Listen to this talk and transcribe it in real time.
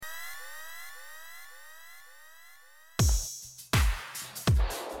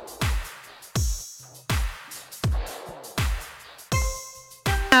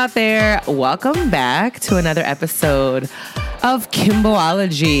out there, welcome back to another episode of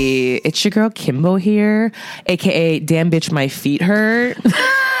Kimboology. It's your girl Kimbo here, aka damn bitch my feet hurt.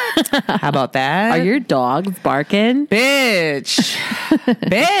 How about that? Are your dogs barking? Bitch.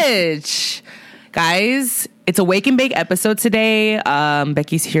 Bitch. Guys, it's a wake and bake episode today.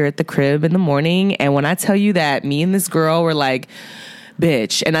 Becky's here at the crib in the morning, and when I tell you that me and this girl were like,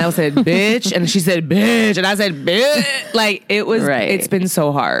 bitch, and I said bitch, and she said bitch, and I said bitch, like it was right. It's been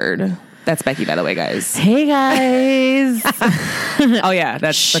so hard. That's Becky, by the way, guys. Hey guys. Oh yeah,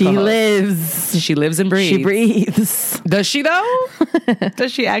 that's she lives. She lives and breathes. She breathes. Does she though?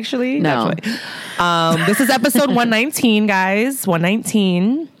 Does she actually? No. Actually. This is episode 119, guys.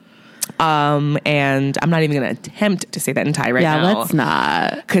 119. And I'm not even going to attempt to say that entire now. Yeah, let's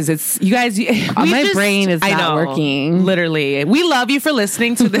not. Because it's, you guys, my brain is not working. Literally. We love you for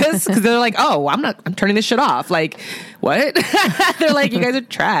listening to this because they're like, oh, I'm turning this shit off. Like, what? They're like, you guys are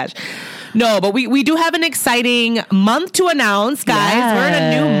trash. No, but we do have an exciting month to announce, guys. Yes. We're in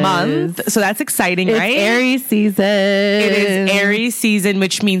a new month, so that's exciting, it's right? Aries season. It is Aries season,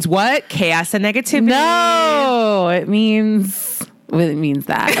 which means what? Chaos and negativity. No, it means... Well, it means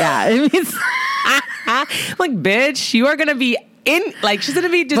that. Yeah, it means like, bitch, you are gonna be in. Like, she's gonna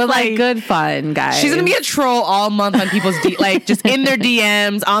be just but like good fun, guys. She's gonna be a troll all month on people's like just in their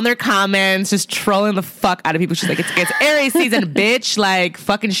DMs, on their comments, just trolling the fuck out of people. She's like, it's Aries season, bitch. Like,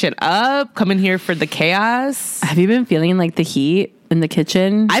 fucking shit up. Coming here for the chaos. Have you been feeling like the heat in the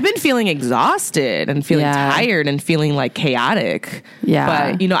kitchen? I've been feeling exhausted and feeling tired and feeling like chaotic.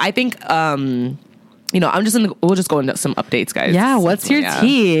 Yeah, but I think. We'll just go into some updates, guys. Yeah, what's your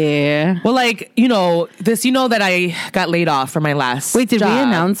tea? Well, like, that I got laid off from my last Wait, did job. we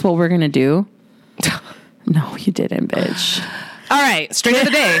announce what we're going to do? No, you didn't, bitch. All right, straight of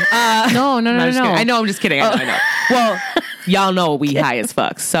the day. No. I know, I'm just kidding. I know. Well, y'all know we high as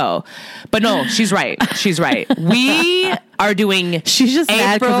fuck, so. But no, she's right. We are doing She's just April,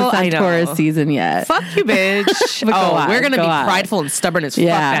 mad because it's not Taurus season yet. Fuck you, bitch. We're going to be prideful and stubborn as fuck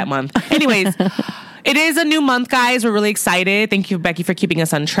that month. Anyways. It is a new month, guys. We're really excited. Thank you, Becky, for keeping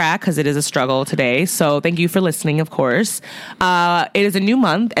us on track because it is a struggle today. So thank you for listening, of course. It is a new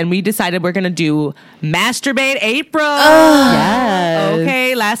month, and we decided we're going to do Masturbate April. Yes.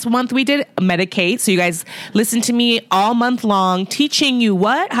 Okay, last month we did Medicate. So you guys listen to me all month long, teaching you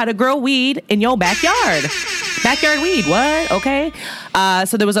what? How to grow weed in your backyard. Backyard weed, what? Okay.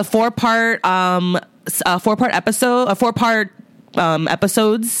 So there was a four-part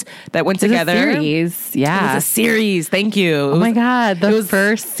episodes that went together. A series. Yeah. It was a series. Thank you. Oh my God. It was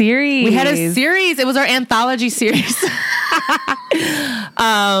first series. We had a series. It was our anthology series. Where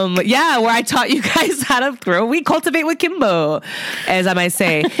I taught you guys how to grow weed, cultivate with Kimbo, as I might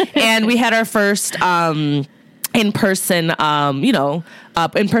say. And we had our first in-person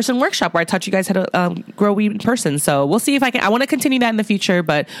in-person workshop where I taught you guys how to grow weed in person. So we'll see if I want to continue that in the future,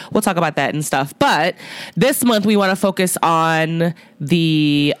 but we'll talk about that and stuff. But this month we want to focus on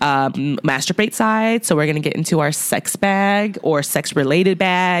the masturbate side. So we're going to get into our sex bag or sex related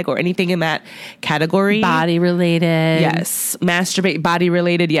bag or anything in that category. Body related. Yes. Masturbate, body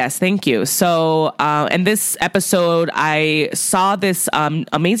related. Yes. Thank you. So, in this episode, I saw this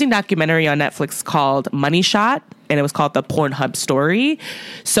amazing documentary on Netflix called Money Shot. And it was called The Pornhub Story.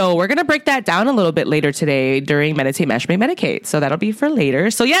 So we're going to break that down a little bit later today during Meditate, Masturbate, Medicate. So that'll be for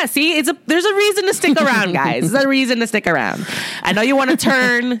later. So yeah, see, there's a reason to stick around, guys. There's a reason to stick around. I know you want to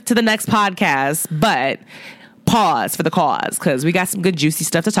turn to the next podcast, but pause for the cause because we got some good juicy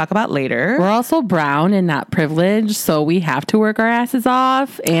stuff to talk about later. We're also brown and not privileged, so we have to work our asses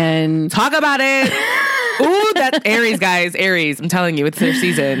off and talk about it. Ooh, that's Aries, guys. Aries. I'm telling you, it's their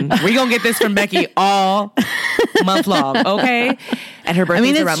season. We're going to get this from Becky all month long, okay? And her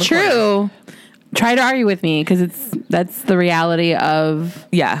birthday's around the corner. It's true. Try to argue with me because that's the reality of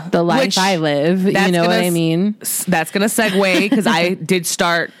the life I live. You know what I mean? That's going to segue because I did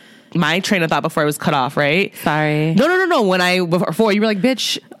start my train of thought before I was cut off, right? Sorry. No. Before you were like,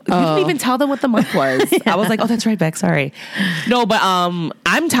 bitch, you didn't even tell them what the month was. I was like, oh, that's right, Beck. Sorry. No, but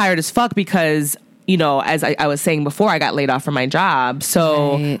I'm tired as fuck because as I was saying before, I got laid off from my job.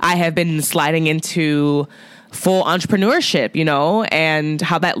 So I have been sliding into full entrepreneurship, and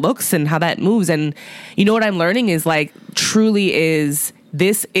how that looks and how that moves. And what I'm learning is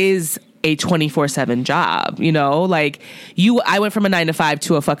this is a 24/7 job, I went from a 9-to-5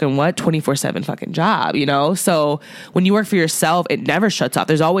 to a fucking 24/7 fucking job, So when you work for yourself, it never shuts off.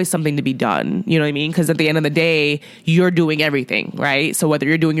 There's always something to be done. You know what I mean? Because at the end of the day, you're doing everything, right? So whether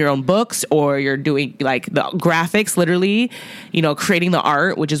you're doing your own books or you're doing like the graphics, literally, creating the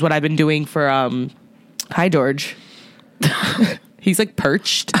art, which is what I've been doing for, hi, George. He's like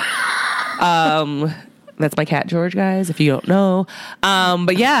perched. That's my cat, George, guys, if you don't know.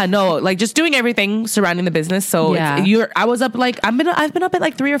 But yeah, no, like just doing everything surrounding the business. So I was up like, I've been up at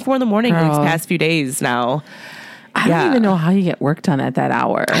like 3 or 4 in the morning these past few days now. I don't even know how you get work done at that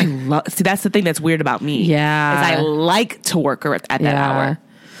hour. See, that's the thing that's weird about me. Yeah. Is I like to work at that hour.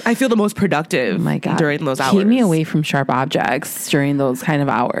 I feel the most productive during those hours. Keep me away from sharp objects during those kind of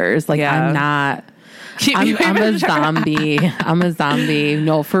hours. Like, I'm not... I'm a zombie. I'm a zombie.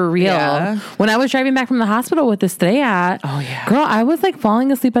 No, for real. Yeah. When I was driving back from the hospital with Estrella, girl, I was like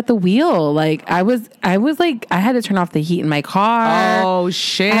falling asleep at the wheel. Like I was like, I had to turn off the heat in my car. Oh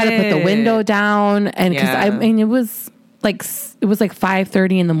shit! I had to put the window down, and because it was like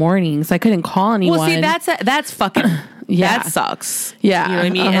 5:30 in the morning, so I couldn't call anyone. Well, see, that's fucking. Yeah. That sucks. Yeah. You know what I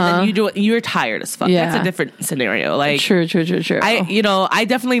mean? And then you're tired as fuck. Yeah. That's a different scenario. Like True. I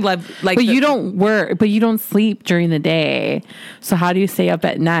definitely love like but you don't work, but you don't sleep during the day. So how do you stay up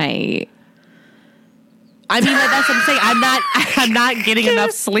at night? I mean, that's what I'm saying. I'm not getting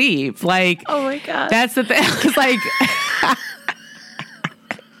enough sleep. Like, oh my God. That's the thing. Cause like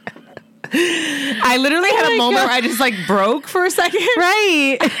I literally had a moment where I just like broke for a second.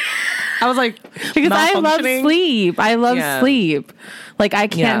 Right. I was like, because I love sleep. I love sleep. Like I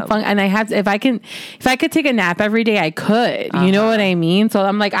can't function, and I have to, if I could take a nap every day, I could. You know what I mean? So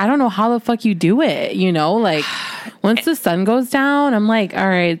I'm like, I don't know how the fuck you do it. You know, like once the sun goes down, I'm like, all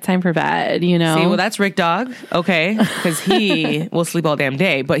right, it's time for bed. You know? See, well, that's Rick Dog, okay, because he will sleep all damn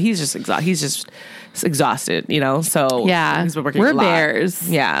day, but he's just exhausted, you know. So he's been working. We're a lot. Bears.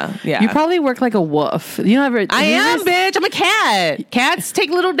 Yeah. You probably work like a wolf. You know, bitch. I'm a cat. Cats take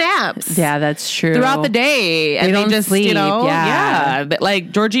little naps. Yeah, that's true. Throughout the day, and they don't just sleep. You know, But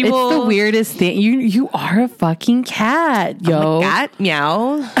like Georgie, it's the weirdest thing. You are a fucking cat, yo. I'm a cat,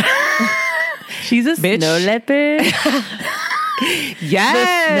 meow. She's a snow leopard.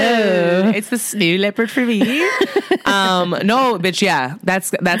 Yes, it's the snow leopard for me. No, bitch. Yeah,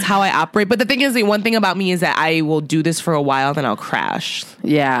 that's how I operate. But the thing is, the one thing about me is that I will do this for a while, then I'll crash.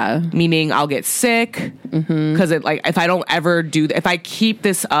 Yeah, meaning I'll get sick because if I don't ever if I keep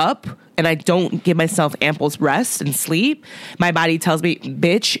this up and I don't give myself ample rest and sleep, my body tells me,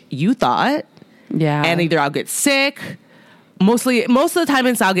 bitch, you thought. Yeah, and either I'll get sick. Most of the time,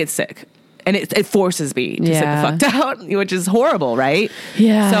 I'll get sick. And it forces me to sit the fuck down, which is horrible, right?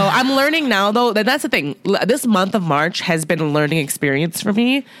 Yeah. So I'm learning now, though, that's the thing. This month of March has been a learning experience for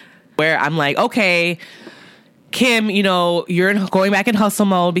me where I'm like, okay, Kim, you know, you're going back in hustle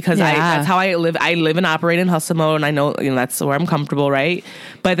mode because that's how I live. I live and operate in hustle mode, and I know, that's where I'm comfortable, right?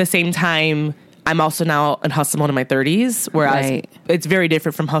 But at the same time, I'm also now in hustle mode in my 30s, whereas it's very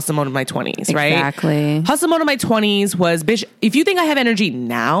different from hustle mode in my 20s, right? Exactly. Hustle mode in my 20s was, bitch, if you think I have energy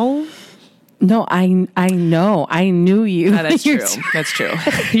now... No, I know. I knew you. That's true. That's true.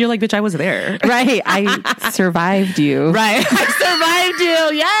 You're like, bitch, I was there. Right. I survived you. Right. I survived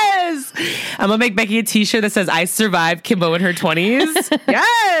you. Yes. I'm going to make Becky a t-shirt that says, I survived Kimbo in her 20s.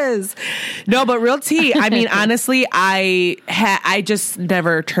 Yes. No, but real tea. I mean, honestly, I just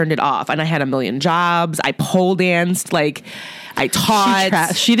never turned it off. And I had a million jobs. I pole danced. Like, I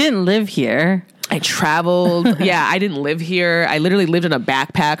taught. She didn't live here. I traveled. Yeah, I didn't live here. I literally lived in a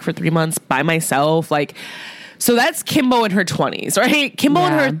backpack for 3 months by myself. Like, so that's Kimbo in her 20s, right? Kimbo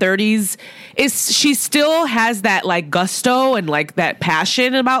in her 30s she still has that like gusto and like that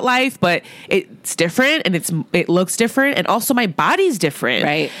passion about life, but it's different and it looks different, and also my body's different.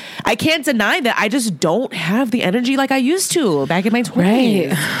 Right. I can't deny that I just don't have the energy like I used to back in my 20s.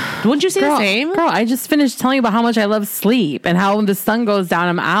 Right. Wouldn't you say the same? Girl, I just finished telling you about how much I love sleep and how when the sun goes down,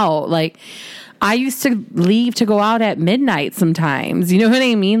 I'm out. Like, I used to leave to go out at midnight sometimes. You know what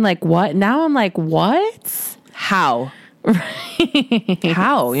I mean? Like, what? Now I'm like, what? How? Right.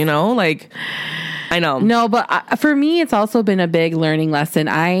 How? You know, like, I know. No, but for me, it's also been a big learning lesson.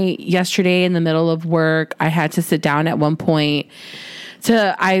 Yesterday in the middle of work, I had to sit down at one point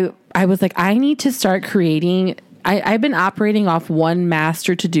I was like, I need to start creating. I've been operating off one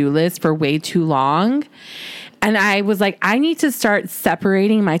master to-do list for way too long. And I was like, I need to start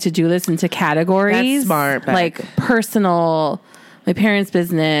separating my to-do list into categories. That's smart, Beck. Like personal, my parents'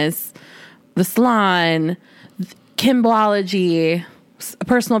 business, the salon, Kimboology, a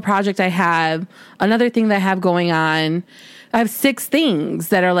personal project I have, another thing that I have going on. I have 6 things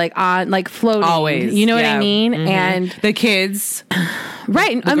that are like on, like floating. Always. You know what I mean? Mm-hmm. And the kids.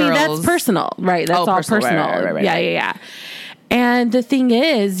 Right. I mean, that's personal. Right. That's all personal. Right. Yeah. And the thing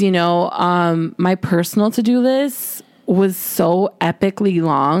is, my personal to-do list was so epically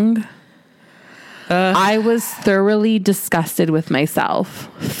long. I was thoroughly disgusted with myself.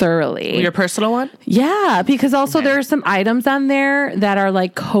 Thoroughly. Your personal one? Yeah, because also there are some items on there that are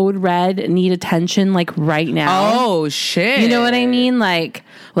like code red, need attention like right now. Oh, shit. You know what I mean? Like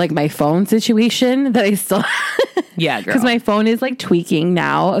my phone situation that I still... Yeah, girl. Because my phone is like tweaking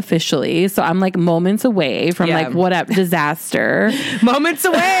now officially. So I'm like moments away from like whatever disaster. Moments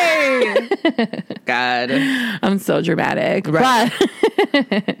away. God. I'm so dramatic. Right.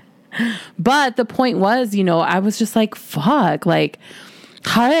 But the point was, you know, I was just like, fuck, like,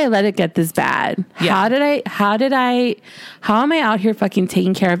 how did I let it get this bad? Yeah. How am I out here fucking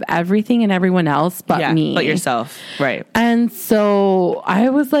taking care of everything and everyone else but me? But yourself. Right. And so I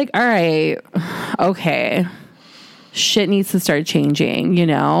was like, all right, okay. Shit needs to start changing, you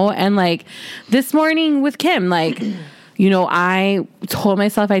know? And like this morning with Kim, like, you know, I told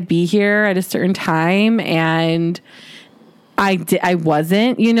myself I'd be here at a certain time and I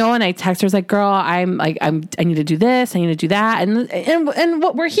wasn't, you know, and I text her, I was like, girl, I need to do this. I need to do that. And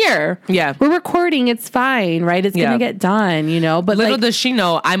what we're here. Yeah. We're recording. It's fine. Right. It's going to get done, you know, but little does she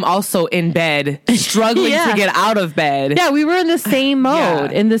know I'm also in bed struggling to get out of bed. Yeah. We were in the same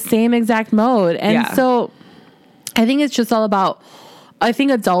mode, in the same exact mode. And so I think it's just all about, I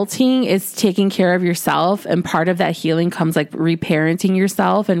think adulting is taking care of yourself, and part of that healing comes like reparenting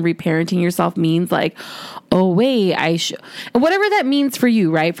yourself, and reparenting yourself means like, oh wait, and whatever that means for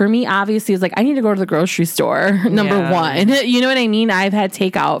you, right? For me, obviously, it's like I need to go to the grocery store. Number one, you know what I mean? I've had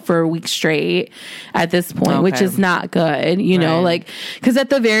takeout for a week straight at this point, which is not good, you know, like because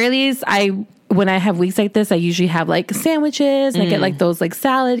at the very least, when I have weeks like this, I usually have like sandwiches and I get like those like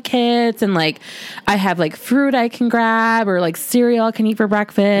salad kits, and like I have like fruit I can grab, or like cereal I can eat for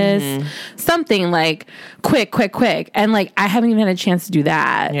breakfast, something like quick. And like, I haven't even had a chance to do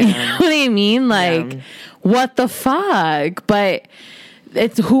that. You know what I mean? Like, what the fuck? But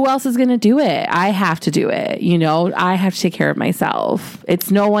it's who else is going to do it? I have to do it. You know, I have to take care of myself.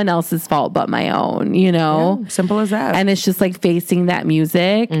 It's no one else's fault but my own, you know? Yeah, simple as that. And it's just like facing that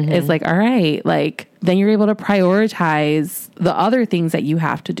music. It's like, all right, like then you're able to prioritize the other things that you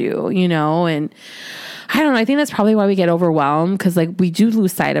have to do, you know? And I don't know. I think that's probably why we get overwhelmed, because like we do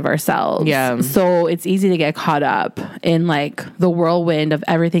lose sight of ourselves. Yeah. So it's easy to get caught up in like the whirlwind of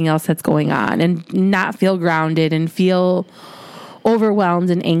everything else that's going on and not feel grounded and feel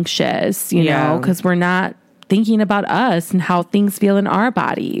overwhelmed and anxious, you know, because we're not thinking about us and how things feel in our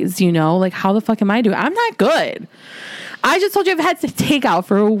bodies, you know, like how the fuck am I doing? I'm not good. I just told you I've had to take out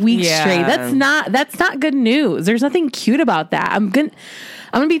for a week straight. That's not good news. There's nothing cute about that. I'm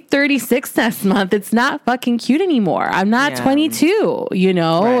gonna be 36 next month. It's not fucking cute anymore. I'm not 22, you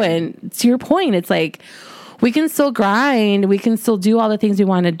know, and to your point, it's like, we can still grind. We can still do all the things we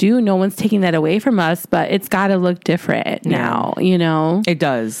want to do. No one's taking that away from us, but it's got to look different now, you know? It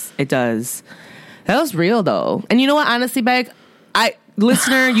does. It does. That was real, though. And you know what? Honestly, Beck,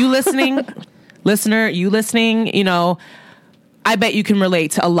 listener, you listening, you know, I bet you can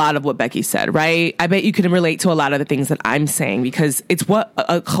relate to a lot of what Becky said, right? I bet you can relate to a lot of the things that I'm saying, because it's what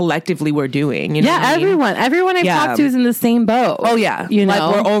collectively we're doing. You know what I mean? Everyone I've talked to is in the same boat. Oh yeah, you know,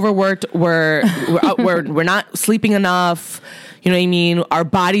 like we're overworked. We're not sleeping enough. You know what I mean? Our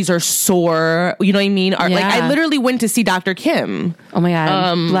bodies are sore. You know what I mean? Like I literally went to see Dr. Kim. Oh my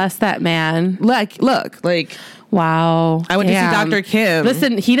God, bless that man. Look. Wow, I went to see Dr. Kim.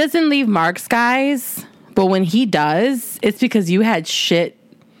 Listen, he doesn't leave marks, guys. But when he does, it's because you had shit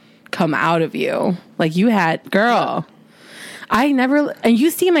come out of you. Like you had, girl. And you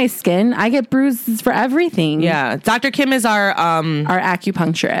see my skin. I get bruises for everything. Yeah. Dr. Kim is our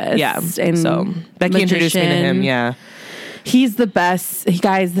acupuncturist. Yeah. And so Becky introduced me to him. Yeah. He's the best.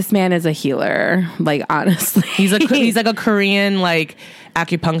 Guys, this man is a healer. Like, honestly. He's like a Korean, like,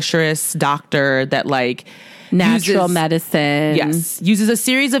 acupuncturist doctor that, like, natural medicine. Yes. Uses a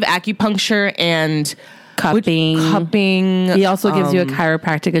series of acupuncture and cupping. He also gives you a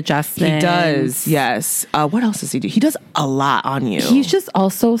chiropractic adjustment. He does, yes. What else does he do? He does a lot on you. He's just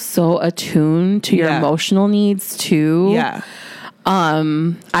also so attuned to your emotional needs too. Yeah.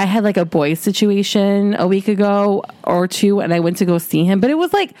 I had like a boy situation a week ago or two, and I went to go see him, but it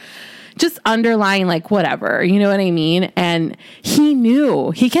was like just underlying, like, whatever, you know what I mean? And he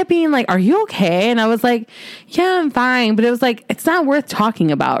knew. He kept being like, are you okay? And I was like, yeah, I'm fine. But it was like, it's not worth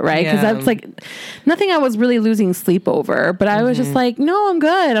talking about, right? Because that's like nothing I was really losing sleep over. But I was just like, no, I'm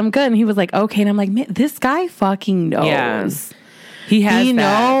good. And he was like, okay. And I'm like, man, this guy fucking knows. Yeah. He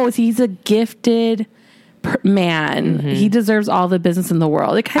knows. He's a gifted man. He deserves all the business in the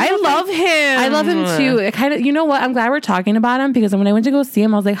world. I love him. I love him too. It kind of, you know what? I'm glad we're talking about him, because when I went to go see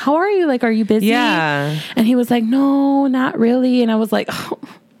him, I was like, how are you? Like, are you busy? Yeah. And he was like, no, not really. And I was like, oh,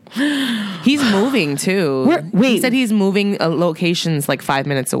 He's moving too. Wait. He said he's moving locations like 5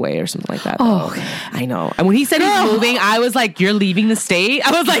 minutes away or something like that. Oh, okay. I know. And when he said he's moving, I was like, "You're leaving the state?"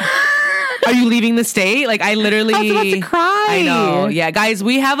 I was like, "Are you leaving the state?" Like I literally, I was about to cry. I know. Yeah, guys,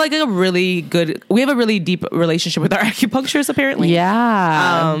 we have like a really deep relationship with our acupuncturist apparently.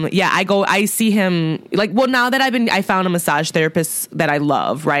 Yeah. I see him like, well, now that I found a massage therapist that I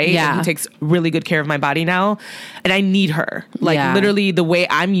love, right? Yeah. And who takes really good care of my body now. And I need her. Like literally the way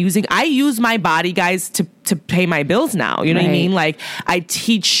I use my body, guys, to pay my bills now. You know what I mean? Like I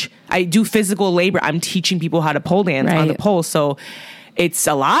do physical labor. I'm teaching people how to pole dance on the pole. So it's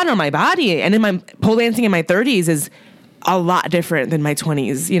a lot on my body. And then my pole dancing in my 30s is a lot different than my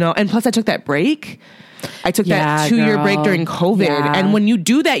 20s, you know? And plus I took that break. I took that 2-year break during COVID. Yeah. And when you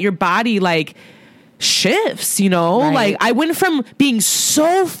do that, your body like shifts, you know? Right. Like I went from being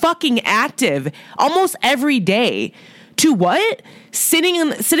so fucking active almost every day to what? Sitting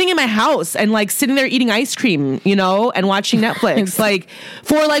in my house and like sitting there eating ice cream, you know, and watching Netflix. Like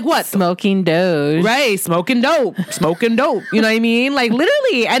for like what? Smoking doge. Right, smoking dope. You know what I mean? Like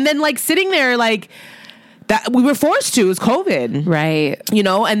literally. And then like sitting there like that we were forced to. It was COVID. Right. You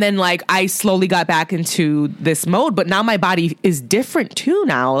know, and then like I slowly got back into this mode, but now my body is different too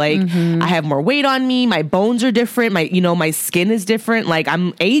now. Like I have more weight on me, my bones are different, my skin is different. Like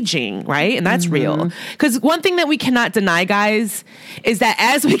I'm aging, right? And that's real. Because one thing that we cannot deny, guys, is that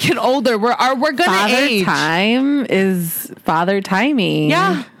as we get older, we're gonna age. Time is father timing.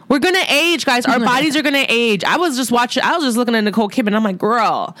 Yeah. We're gonna age, guys. Our bodies are gonna age. I was just looking at Nicole Kidman. I'm like,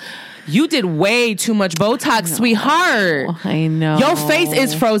 girl, you did way too much Botox, sweetheart. I know. Your face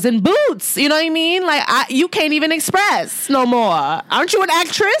is frozen boots. You know what I mean? Like you can't even express no more. Aren't you an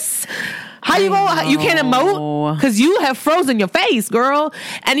actress? How you you can't emote because you have frozen your face, girl.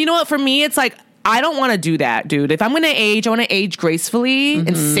 And you know what? For me, it's like I don't want to do that, dude. If I'm gonna age, I want to age gracefully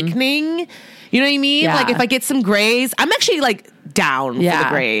and sickening. You know what I mean? Yeah. Like if I get some grays, I'm actually like down for the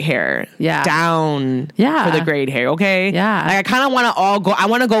gray hair. Yeah. Down for the gray hair, okay? Yeah. Like I kind of want to I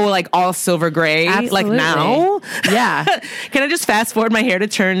want to go like all silver gray. Absolutely. Like now. Yeah. Can I just fast forward my hair to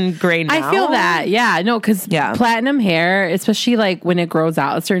turn gray now? I feel that. Yeah. No, because platinum hair, especially like when it grows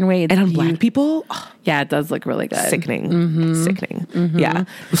out a certain way. And on black people, yeah, it does look really good. Sickening. Sickening. Yeah.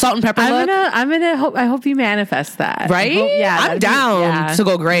 Salt and pepper look. I hope you manifest that. Right? I'm down to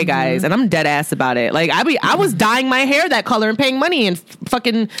go gray, guys. And I'm dead ass about it. Like I was dyeing my hair that color and paying money and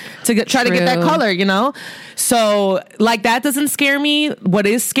fucking try to get that color, you know? So like that doesn't scare me. What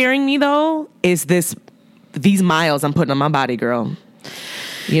is scaring me though is these miles I'm putting on my body, girl.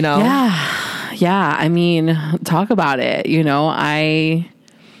 You know? Yeah. I mean, talk about it. You know, I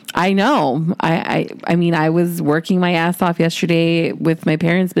know. I mean, I was working my ass off yesterday with my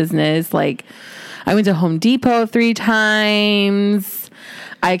parents' business. Like, I went to Home Depot 3 times.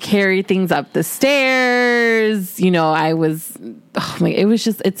 I carried things up the stairs. You know, it's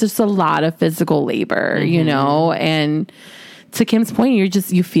just a lot of physical labor, you know, and to Kim's point,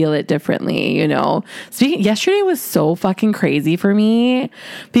 you feel it differently, you know. Yesterday was so fucking crazy for me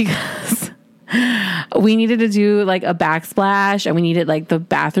because we needed to do like a backsplash and we needed like the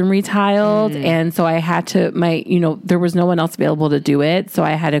bathroom retiled. And so I had to, there was no one else available to do it. So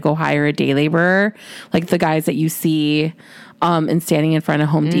I had to go hire a day laborer, like the guys that you see and standing in front of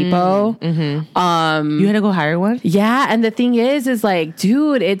Home Depot. You had to go hire one? Yeah. And the thing is like,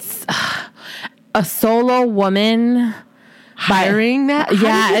 dude, it's a solo woman hiring that?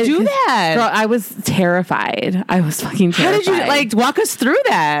 How did you do that? Girl, I was terrified. I was fucking terrified. How did you walk us through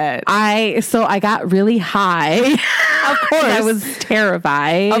that? I got really high. Of course. I was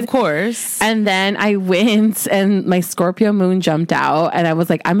terrified. Of course. And then I went and my Scorpio moon jumped out and I was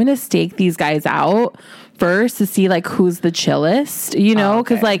like, I'm going to stake these guys out first to see like who's the chillest, you know,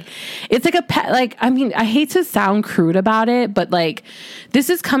 because like it's like a pet. Like, I mean, I hate to sound crude about it, but like this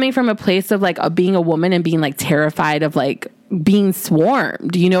is coming from a place of like being a woman and being like terrified of like being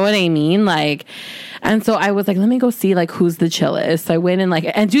swarmed, you know what I mean? Like, and so I was like, let me go see like who's the chillest. So I went and like,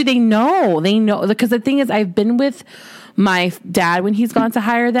 and dude, they know because the thing is I've been with my dad when he's gone to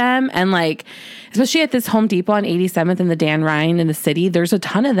hire them, and like especially at this Home Depot on 87th and the Dan Ryan in the city, there's a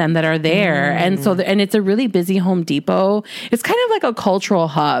ton of them that are there. And so and it's a really busy Home Depot. It's kind of like a cultural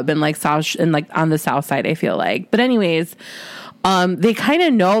hub and like south and like on the south side, I feel like. But anyways, they kind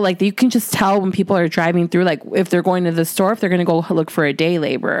of know, like you can just tell when people are driving through, like if they're going to the store, if they're going to go look for a day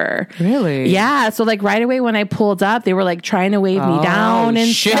laborer. Really? Yeah. So like right away when I pulled up, they were like trying to wave me down and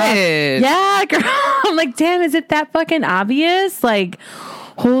shit. stuff. Yeah, girl. I'm like, damn, is it that fucking obvious? Like,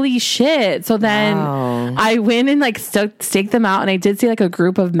 holy shit. So then I went and like staked them out, and I did see like a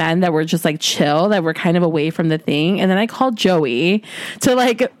group of men that were just like chill, that were kind of away from the thing. And then I called Joey to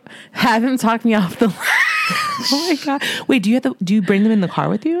like have him talk me off the ledge. Oh my God. Wait, do you bring them in the car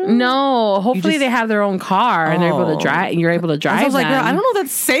with you? No, hopefully they have their own car and they're able to drive, and you're able to drive. I was like, them. girl, I don't know if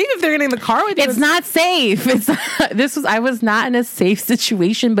that's safe if they're getting in the car with you. It's not safe. I was not in a safe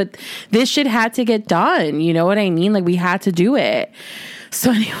situation, but this shit had to get done. You know what I mean? Like, we had to do it.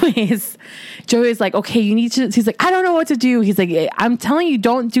 So anyways, Joey's like, okay, you need to, he's like, I don't know what to do. He's like, I'm telling you,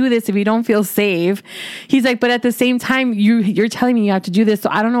 don't do this if you don't feel safe. He's like, but at the same time, you're telling me you have to do this. So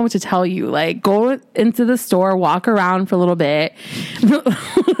I don't know what to tell you. Like, go into the store, walk around for a little bit.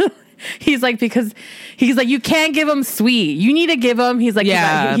 He's like, because he's like, you can't give him sweet. You need to give him. He's like,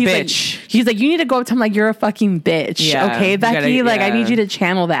 yeah, he's bitch. He's like, you need to go up to him like, you're a fucking bitch. Yeah, okay, Becky. gotta, like, I need you to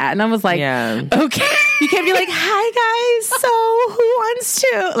channel that. And I was like, okay. You can't be like, hi guys. So who wants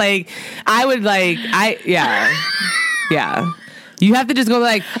to? Like, I would like, yeah. You have to just go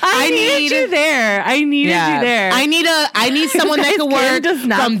like, I need you there. I needed you there. I need someone that can work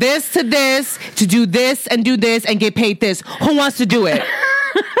from this to this to do this and get paid this. Who wants to do it?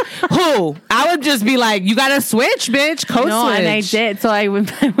 Who? I would just be like, you gotta switch, bitch. Code switch. And I did. So I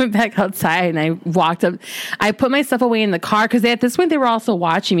went back outside and I walked up. I put my stuff away in the car because at this point they were also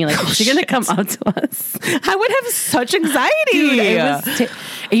watching me. Like, is she gonna come up to us? I would have such anxiety. Dude,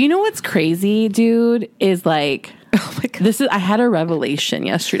 you know what's crazy, dude? Is like, oh my God. I had a revelation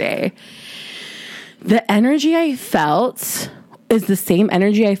yesterday. The energy I felt is the same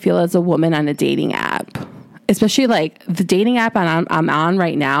energy I feel as a woman on a dating app. Especially like the dating app I'm on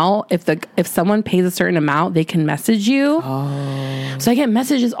right now. If someone pays a certain amount, they can message you. Oh. So I get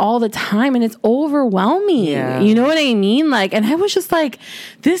messages all the time, and it's overwhelming. Yeah. You know what I mean? Like, and I was just like,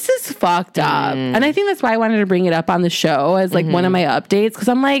 this is fucked up. And I think that's why I wanted to bring it up on the show as like one of my updates, because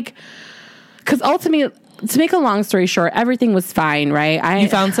I'm like, because ultimately, to make a long story short, everything was fine, right? You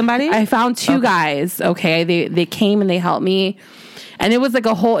found somebody? I found two guys. Okay, they came and they helped me. And it was like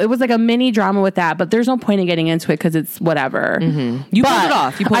a mini drama with that, but there's no point in getting into it because it's whatever. Mm-hmm. You pulled it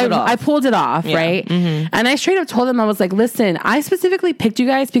off. I pulled it off, yeah. Right? Mm-hmm. And I straight up told them, I was like, listen, I specifically picked you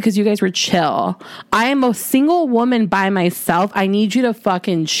guys because you guys were chill. I am a single woman by myself. I need you to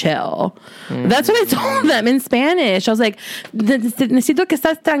fucking chill. Mm-hmm. That's what I told them in Spanish. I was like, necesito que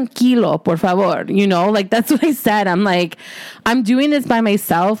estás tranquilo, por favor. You know, like that's what I said. I'm like, I'm doing this by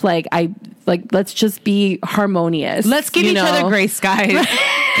myself. Like, let's just be harmonious. Let's give each other grace, guys.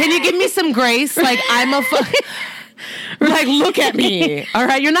 Can you give me some grace? Like, I'm a like, look at me. All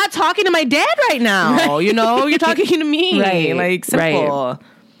right. You're not talking to my dad right now. Right. You know, you're talking to me. Right. Like, simple. Right.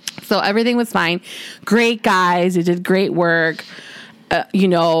 So everything was fine. Great guys. They did great work. You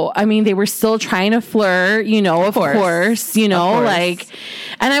know, I mean, they were still trying to flirt, you know, of course, you know, like,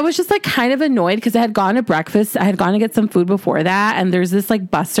 and I was just like kind of annoyed because I had gone to breakfast. I had gone to get some food before that. And there's this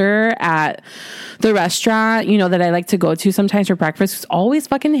like busser at the restaurant, you know, that I like to go to sometimes for breakfast, who's always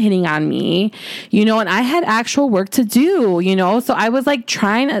fucking hitting on me, you know, and I had actual work to do, you know, so I was like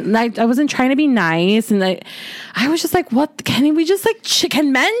I wasn't trying to be nice. And I was just like, what, can we just like,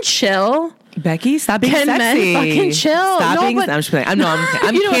 can men chill? Becky, stop being sexy. Men fucking chill. Stop being. I'm just kidding.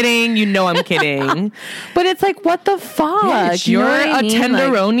 I'm kidding. You know I'm kidding. But it's like, what the fuck? Bitch, you're a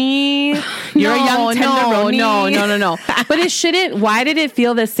tenderoni. Like, you're a young tenderoni. No. But it shouldn't. Why did it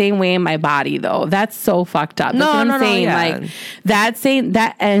feel the same way in my body though? That's so fucked up. That's what I'm saying. Yeah. Like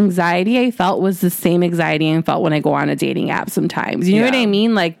that anxiety I felt was the same anxiety I felt when I go on a dating app sometimes. You know what I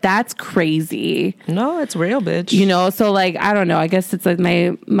mean? Like, that's crazy. No, it's real, bitch. You know, so like, I don't know. I guess it's like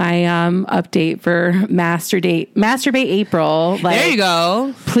my update for Masturbate April. Like, there you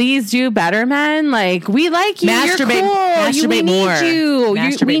go. Please do better, men. Like, we like you. You're cool. We need you.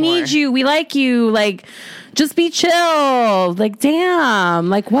 We need you. We like you. Like, just be chill. Like, damn.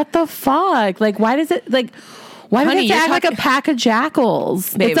 Like, what the fuck? Like, why does it like? Why does it act like a pack of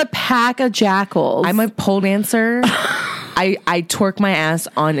jackals? Babe, it's a pack of jackals. I'm a pole dancer. I twerk my ass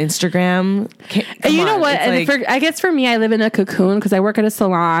on Instagram. You know what? Like, I guess for me, I live in a cocoon because I work at a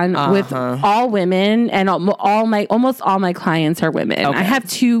salon with all women, and almost all my clients are women. Okay. I have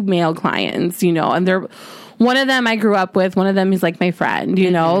 2 male clients, you know, and one of them I grew up with. One of them is like my friend,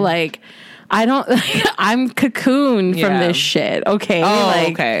 you know, like. I'm cocooned from this shit.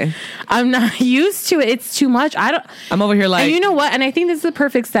 Okay. Okay. I'm not used to it. It's too much. I'm over here like. And you know what? And I think this is a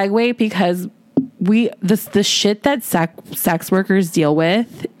perfect segue because the shit that sex workers deal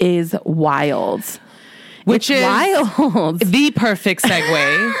with is wild. which is wild. The perfect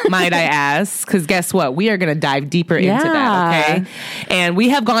segue, might I ask? Because guess what? We are going to dive deeper into that, okay? And we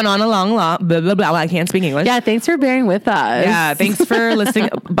have gone on a long, blah, blah, blah. I can't speak English. Yeah, thanks for bearing with us. Yeah, thanks for listening.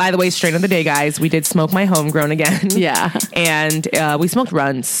 By the way, straight on the day, guys, we did smoke my homegrown again. Yeah. And we smoked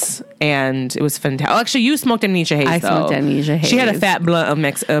runts, and it was fantastic. Oh, actually, you smoked Amnesia Haze, I smoked Amnesia Haze. She had a fat blunt of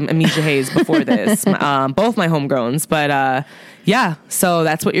Amnesia Haze before this. Both my homegrowns, but... yeah, so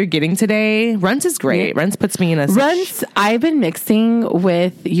that's what you're getting today. Runts is great. Runts puts me in a... Runts, I've been mixing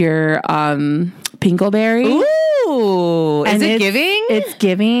with your pinkleberry. Ooh, is it giving? It's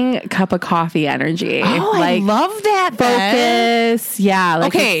giving cup of coffee energy. Oh, I love that. Focus. Yeah.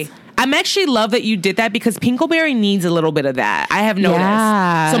 Okay. I'm actually love that you did that because pinkleberry needs a little bit of that. I have noticed.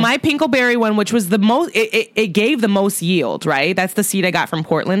 Yeah. So my pinkleberry one, which was the most, it gave the most yield, right? That's the seed I got from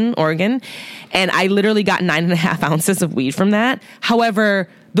Portland, Oregon. And I literally got 9.5 ounces of weed from that. However,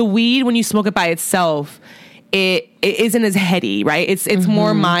 the weed, when you smoke it by itself, it isn't as heady, right? It's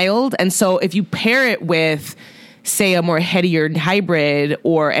more mild. And so if you pair it with, say, a more headier hybrid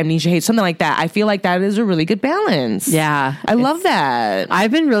or Amnesia Haze, something like that, I feel like that is a really good balance. Yeah. I love that.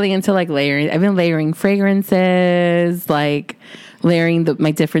 I've been really into like layering. I've been layering fragrances, like layering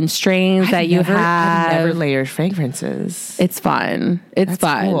my different strains that you have. I've never layered fragrances. It's fun. It's That's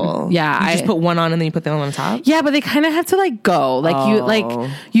fun. Cool. Yeah. You just put one on and then you put the other one on top? Yeah, but they kind of have to like go.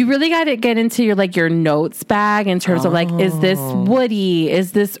 Like you really got to get into your notes bag in terms of like, is this woody?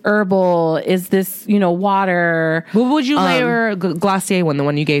 Is this herbal? Is this, water? What would you layer Glossier one, the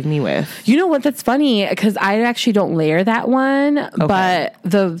one you gave me with? You know what? That's funny because I actually don't layer that one, but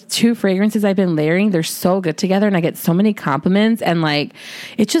the two fragrances I've been layering, they're so good together and I get so many compliments and like,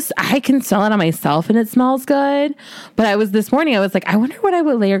 I can smell it on myself and it smells good. But this morning, I was like, I wonder what I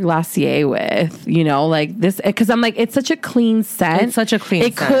would layer Glossier with, like this, because I'm like, it's such a clean scent. It's such a clean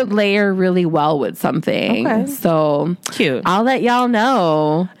scent. It could layer really well with something. Okay. So cute. I'll let y'all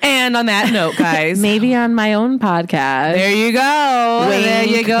know. And on that note, guys, maybe on my own podcast. There you go. Wink, there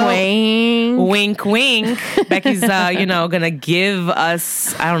you go. Wink. Wink, wink. Becky's, gonna give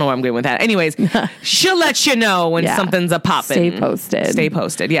us, I don't know where I'm going with that. Anyways, she'll let you know when something's a poppin'. Stay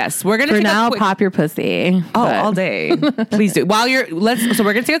posted. Yes. We're gonna For now, pop your pussy. All day. Please do. So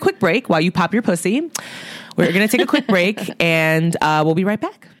we're gonna take a quick break while you pop your pussy. We're gonna take a quick break and we'll be right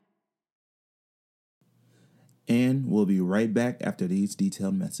back. And we'll be right back after these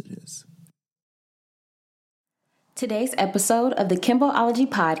detailed messages. Today's episode of the Kimboology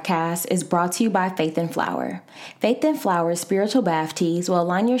podcast is brought to you by Faith and Flower. Faith and Flower's spiritual bath teas will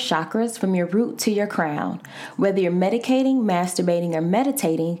align your chakras from your root to your crown. Whether you're medicating, masturbating, or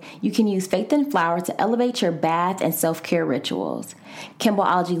meditating, you can use Faith and Flower to elevate your bath and self-care rituals.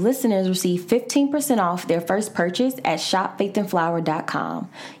 Kimboology listeners receive 15% off their first purchase at shopfaithandflower.com.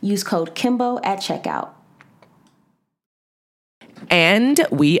 Use code Kimbo at checkout. And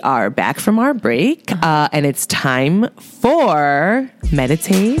we are back from our break, and it's time for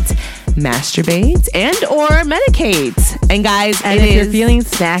meditate, masturbate, and or medicate. And guys, if you're feeling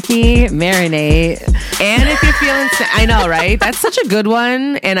snacky, marinate. And if you're feeling, I know, right? That's such a good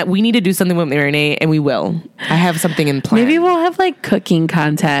one. And we need to do something with marinate, and we will. I have something in plan. Maybe we'll have like cooking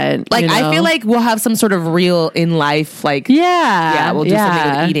content. I feel like we'll have some sort of real in life, like we'll do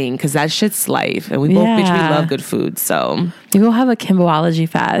something with eating because that shit's life, and we both bitch, we love good food. So maybe we'll have a Kimboology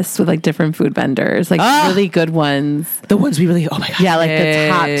fest with like different food vendors, like really good ones. The ones we really, oh my god, yeah, like the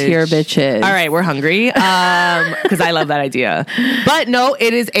top tier bitches. All right, we're hungry because I love that idea. But no,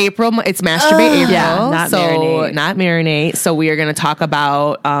 it is April. It's Masturbate April. Yeah, not marinate. So we are going to talk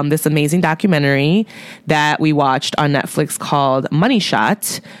about this amazing documentary that we watched on Netflix called Money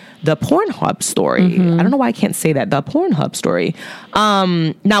Shot. The Pornhub story. I don't know why I can't say that. The Pornhub story.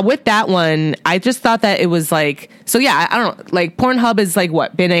 Now with that one, I just thought that it was like, so yeah, I don't know, like Pornhub is like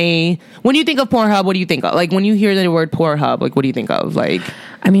what, when you think of Pornhub, what do you think of? Like when you hear the word Pornhub, like what do you think of? Like,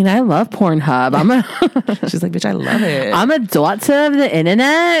 I mean, I love Pornhub. She's like, bitch, I love it. I'm a daughter of the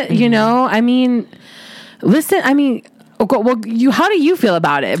internet, I mean, listen, I mean, well, how do you feel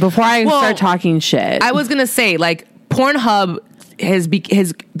about it before I start talking shit? I was going to say like Pornhub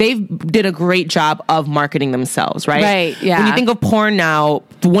they've did a great job of marketing themselves, right? Right, yeah. When you think of porn now,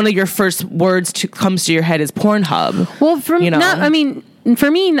 one of your first words comes to your head is Pornhub. Well,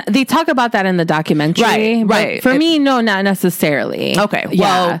 for me, they talk about that in the documentary. Right. For me, no, not necessarily. Okay. Yeah.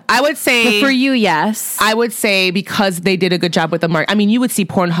 Well, I would say... But for you, yes. I would say because they did a good job with the market. I mean, you would see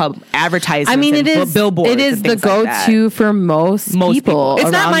Pornhub advertisements and billboards. It is the go-to for most people. It's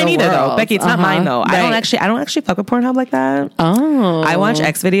not mine either, though. Becky, it's not mine, though. Right. I don't actually fuck with Pornhub like that. Oh. I watch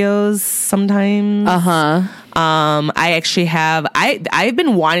X videos sometimes. I actually have, I've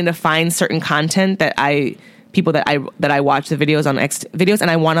been wanting to find certain content that I watch the videos on X videos,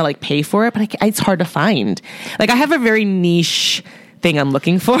 and I want to like pay for it, but it's hard to find. Like I have a very niche thing I'm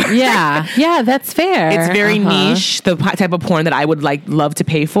looking for. Yeah, that's fair. It's very niche, the type of porn that I would like love to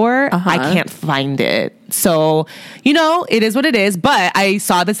pay for. I can't find it. So, it is what it is. But I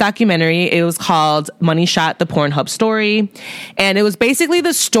saw this documentary. It was called Money Shot, the Pornhub Story. And it was basically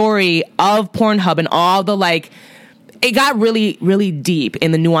the story of Pornhub and all the like, it got really, really deep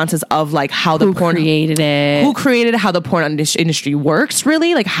in the nuances of like how the porn created it, who created it, how the porn industry works,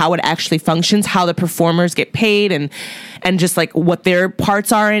 really, like how it actually functions, how the performers get paid, and just like what their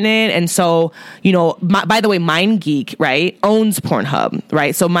parts are in it. And so, by the way, MindGeek, right, owns Pornhub,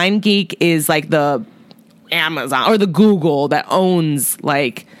 right? So MindGeek is like the Amazon or the Google that owns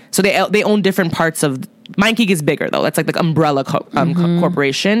like, so they own different parts of. MindGeek is bigger though. That's like the umbrella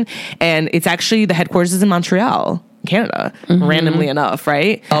corporation, and it's actually the headquarters is in Montreal, Canada, randomly enough,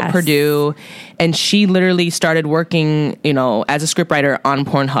 right? Yes. Purdue. And she literally started working, as a scriptwriter on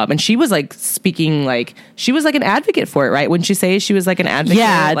Pornhub. And she was like speaking, like, she was like an advocate for it, right? Wouldn't you say she was like an advocate?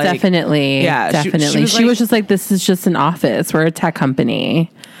 Yeah, like, definitely. Yeah, definitely. She was just like, this is just an office. We're a tech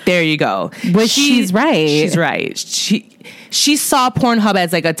company. There you go. Which she's right. She's right. She saw Pornhub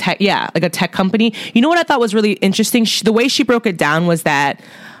as like a tech, like a tech company. You know what I thought was really interesting? The way she broke it down was that,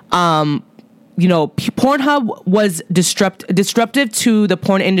 Pornhub was disruptive to the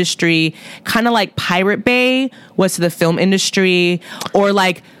porn industry, kind of like Pirate Bay was to the film industry, or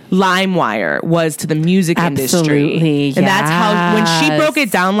like LimeWire was to the music industry. Yes. And that's how, when she broke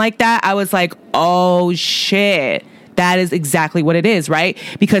it down like that, I was like, oh shit. That is exactly what it is, right?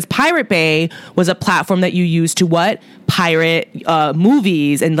 Because Pirate Bay was a platform that you use to pirate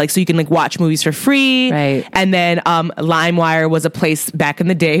movies, and like so you can like watch movies for free. Right. And then LimeWire was a place back in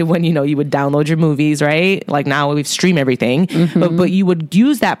the day when you would download your movies, right? Like now we stream everything, but you would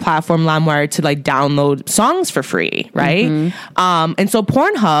use that platform LimeWire to like download songs for free, right? And so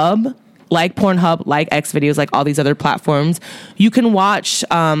Pornhub, like X videos, like all these other platforms, you can watch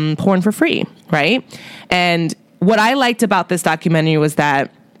porn for free, right? And what I liked about this documentary was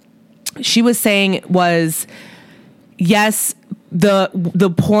that she was saying was, yes, the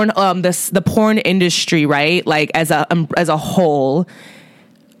porn the porn industry, right? Like as a whole,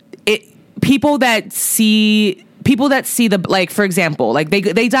 people that see the, like, for example, like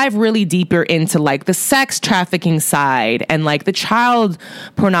they dive really deeper into like the sex trafficking side and like the child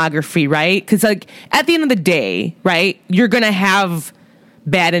pornography, right? Because like at the end of the day, right, you're gonna have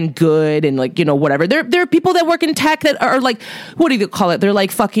bad and good and like whatever. There are people that work in tech that are like, what do you call it? They're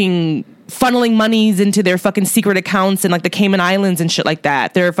like fucking funneling monies into their fucking secret accounts in like the Cayman Islands and shit like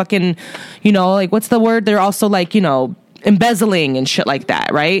that. They're fucking, like what's the word? They're also like embezzling and shit like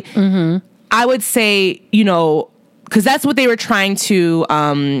that, right? I would say because that's what they were trying to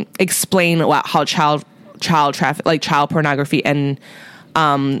explain about how child traffic, like child pornography and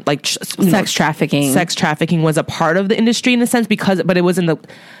sex trafficking was a part of the industry in a sense, but it wasn't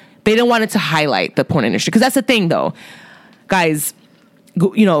they didn't want it to highlight the porn industry, because that's the thing though, guys.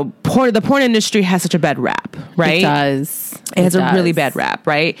 The porn industry has such a bad rap, right? It does. It has a really bad rap,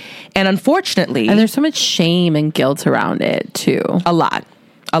 right? And unfortunately, and there's so much shame and guilt around it too. A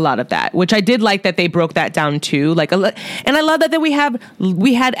lot of that, which I did like that they broke that down too. Like, and I love that we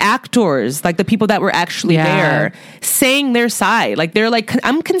had actors, like the people that were actually there saying their side. Like they're like,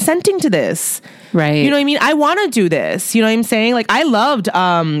 I'm consenting to this. Right. You know what I mean? I want to do this. You know what I'm saying? Like I loved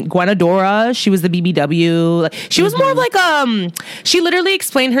Gwenadora. She was the BBW. She was more of like she literally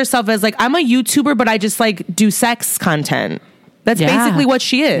explained herself as like, I'm a YouTuber, but I just like do sex content. That's basically what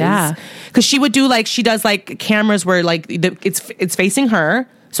she is. Yeah. Because she would do like, she does like cameras where like it's facing her.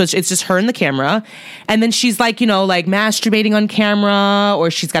 So it's just her in the camera. And then she's like, like masturbating on camera,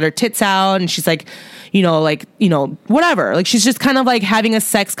 or she's got her tits out and she's like, whatever. Like she's just kind of like having a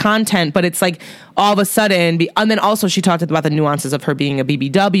sex content, but it's like all of a sudden. And then also she talked about the nuances of her being a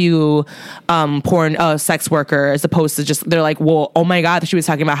BBW, porn, sex worker, as opposed to just, they're like, well, oh my God. She was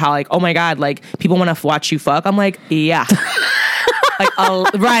talking about how like, oh my God, like people want to watch you fuck. I'm like, yeah. Like, oh,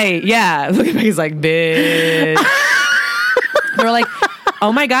 right. Yeah. Look at me. He's like, bitch. They were like,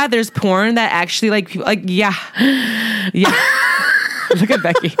 oh my God, there's porn that actually like people like, yeah. Look at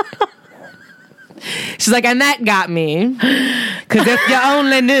Becky. She's like, and that got me. Because if you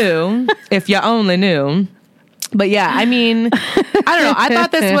only knew. But yeah, I mean, I don't know.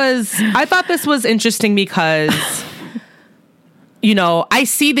 I thought this was interesting because, I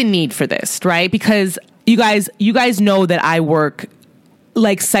see the need for this, right? Because you guys know that I work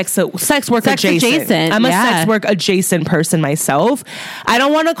like sex work adjacent. I'm a sex work adjacent person myself. I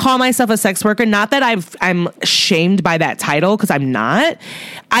don't want to call myself a sex worker. Not that I'm shamed by that title, because I'm not.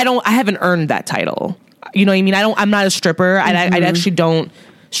 I haven't earned that title. You know what I mean? I'm not a stripper. I actually don't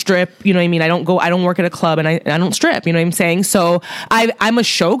strip. You know what I mean? I don't work at a club, and I don't strip. You know what I'm saying? So I'm a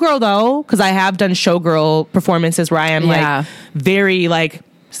showgirl though, because I have done showgirl performances where I am like very like,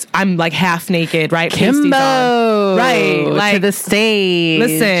 I'm like half naked, right? Kimbo, right? Like to the stage.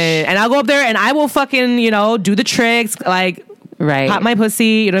 Listen, and I'll go up there and I will fucking, do the tricks, like pop my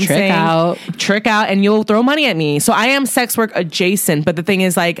pussy, you know what I'm saying? Trick out, and you'll throw money at me. So I am sex work adjacent, but the thing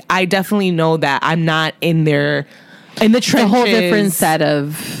is, like, I definitely know that I'm not in there in the trenches. It's a whole different set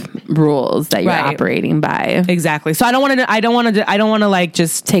of rules that you're operating by. Exactly. So I don't want to like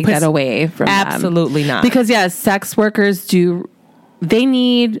just take that away from absolutely them. Not. Because sex workers they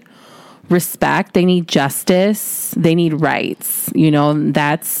need respect, they need justice, they need rights.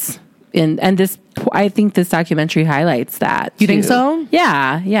 That's and this, I think this documentary highlights that. You think so?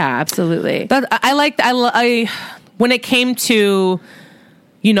 Yeah, absolutely. But I when it came to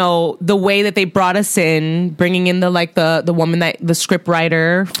the way that they brought us in, bringing in the woman, the script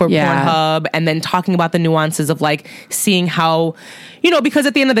writer for Pornhub, and then talking about the nuances of like seeing how, because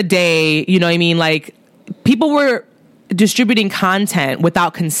at the end of the day, you know what I mean, like people were distributing content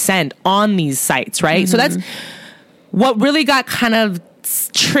without consent on these sites, right? So that's what really got kind of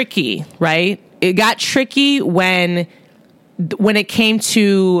tricky, right? It got tricky when it came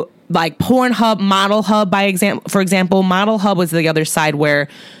to like Pornhub, Model Hub, for example. Model Hub was the other side where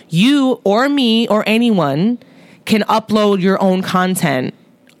you or me or anyone can upload your own content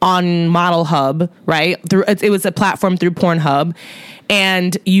on Model Hub, right? It was a platform through Pornhub,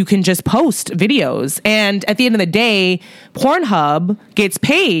 and you can just post videos. And at the end of the day, Pornhub gets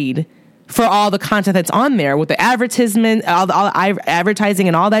paid for all the content that's on there with the advertisement, all the advertising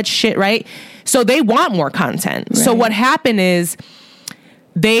and all that shit, right? So they want more content. Right. So what happened is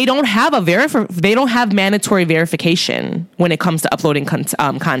they don't have mandatory verification when it comes to uploading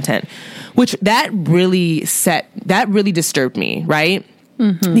content, which that really disturbed me, right?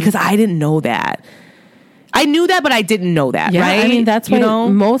 Because I didn't know that. I knew that, but I didn't know that, right? I mean, that's why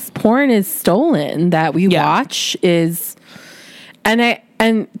most porn is stolen that we watch is, and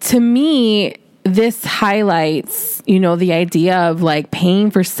to me, this highlights, the idea of like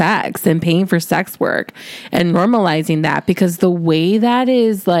paying for sex and paying for sex work and normalizing that, because the way that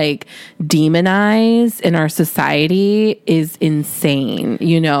is like demonized in our society is insane,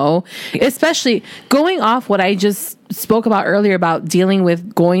 especially going off what I just spoke about earlier about dealing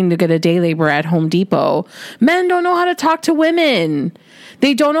with going to get a day labor at Home Depot. Men don't know how to talk to women.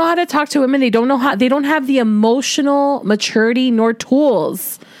 They don't know how to talk to women. They don't have the emotional maturity nor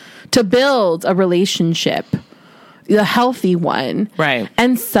tools to build a relationship, a healthy one. Right.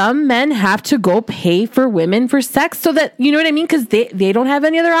 And some men have to go pay for women for sex so that, you know what I mean? Because they don't have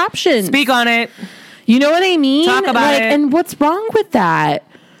any other options. Speak on it. You know what I mean? Talk about it. And what's wrong with that?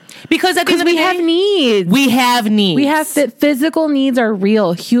 Because at the end of the day, have needs. We have needs. We have physical needs are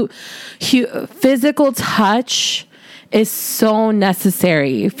real. Physical touch is so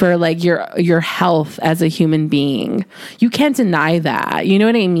necessary for like your health as a human being. You can't deny that. You know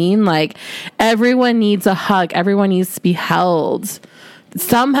what I mean? Like everyone needs a hug. Everyone needs to be held.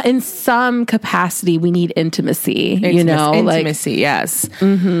 In some capacity, we need intimacy. Intimacy, yes.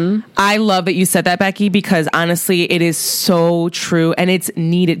 I love that you said that, Becky, because honestly, it is so true and it's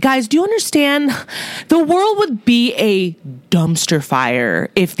needed. Guys, do you understand? The world would be a dumpster fire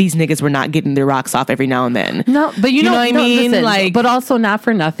if these niggas were not getting their rocks off every now and then. No, but you know what I mean? Listen, like, but also not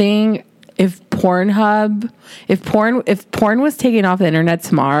for nothing. If porn was taken off the internet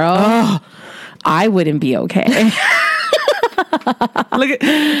tomorrow, I wouldn't be okay. Look at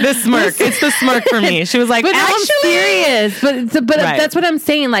this smirk. It's the smirk for me. She was like, but actually, I'm serious. But right. That's what I'm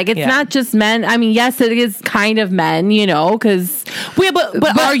saying. Like, it's not just men. I mean, yes, it is kind of men, because.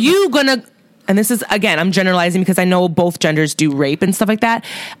 But are you gonna? And this is, again, I'm generalizing because I know both genders do rape and stuff like that.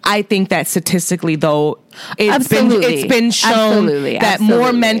 I think that statistically, though, it's been shown that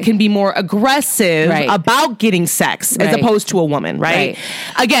more men can be more aggressive about getting sex as opposed to a woman, right?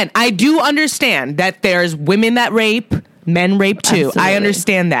 Again, I do understand that there's women that rape. Men rape too. Absolutely. I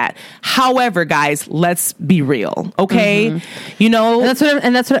understand that. However, guys, let's be real, okay? And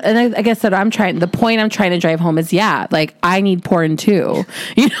I guess that the point I'm trying to drive home is, like I need porn too.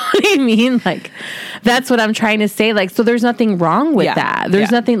 You know what I mean? Like that's what I'm trying to say. Like, so there's nothing wrong with that. There's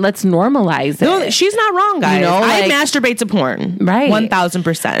nothing. Let's normalize it. No, she's not wrong, guys. I masturbate to porn, right?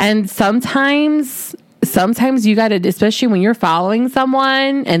 1,000%. And sometimes sometimes you got to, especially when you're following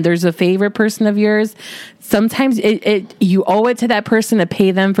someone and there's a favorite person of yours, sometimes you owe it to that person to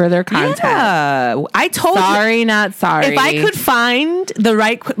pay them for their content. Yeah. I told you. Sorry, not sorry. If I could find the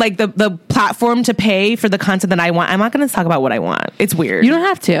right, like the platform to pay for the content that I want, I'm not going to talk about what I want. It's weird. You don't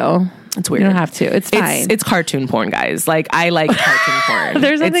have to. It's weird. You don't have to. It's fine. It's cartoon porn, guys. Like, I like cartoon porn.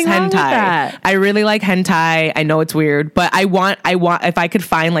 There's nothing wrong with that. I really like hentai. I know it's weird, but I want, if I could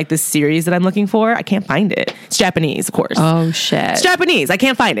find like this series that I'm looking for, I can't find it. It's Japanese, of course. Oh, shit. It's Japanese. I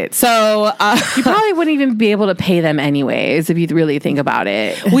can't find it. So, you probably wouldn't even be able to pay them anyways if you really think about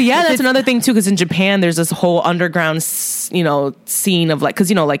it. Well, yeah, that's another thing too, because in Japan, there's this whole underground, scene of like, because,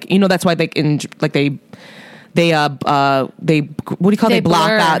 that's why they what do you call it? They block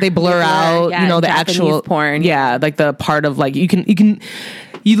out, they blur out, the Japanese actual porn. Yeah, like the part of like you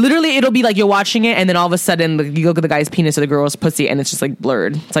literally, it'll be like you're watching it and then all of a sudden you look at the guy's penis or the girl's pussy and it's just like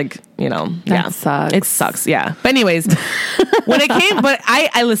blurred. It's like, That sucks. It sucks, yeah. But anyways,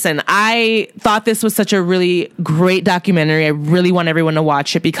 I listen, I thought this was such a really great documentary. I really want everyone to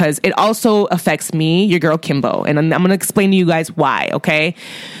watch it because it also affects me, your girl Kimbo. And I'm going to explain to you guys why, okay?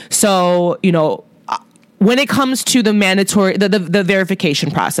 So, when it comes to the mandatory, the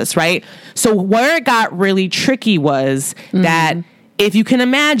verification process, right? So where it got really tricky was that if you can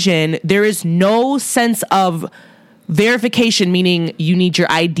imagine, there is no sense of verification, meaning you need your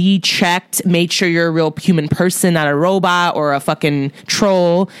ID checked, make sure you're a real human person, not a robot or a fucking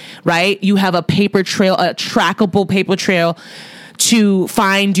troll, right? You have a paper trail, a trackable paper trail to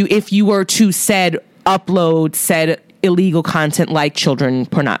find you if you were to upload said illegal content like child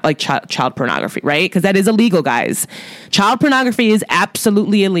pornography, right? Because that is illegal, guys. Child pornography is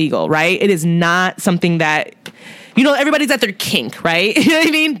absolutely illegal, right? It is not something that, everybody's at their kink, right? You know what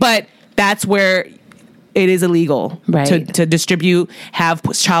I mean? But that's where it is illegal, right, to distribute, have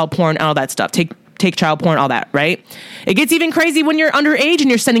child porn, all that stuff. Take child porn, all that, right? It gets even crazy when you're underage and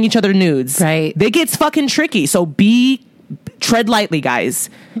you're sending each other nudes. Right. It gets fucking tricky. So tread lightly,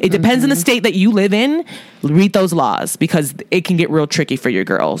 guys. It depends on the state that you live in. Read those laws because it can get real tricky for your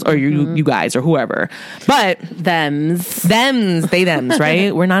girls or you guys or whoever. But thems,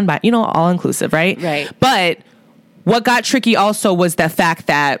 right? We're all inclusive, right? Right. But what got tricky also was the fact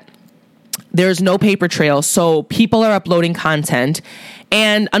that there's no paper trail, so people are uploading content.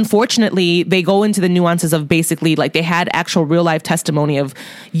 And unfortunately, they go into the nuances of basically like they had actual real life testimony of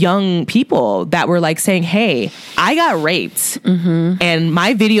young people that were like saying, hey, I got raped and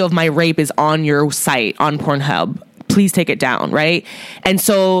my video of my rape is on your site on Pornhub. Please take it down, right? And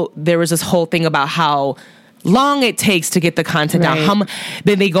so there was this whole thing about how long it takes to get the content down.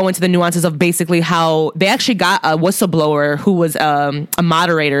 Then they go into the nuances of basically how they actually got a whistleblower who was a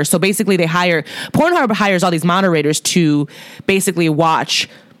moderator. So basically Pornhub hires all these moderators to basically watch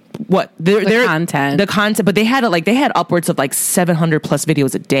the content, but they had upwards of like 700 plus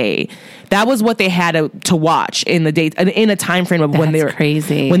videos a day. That was what they had to watch in the day, in a time frame of when they were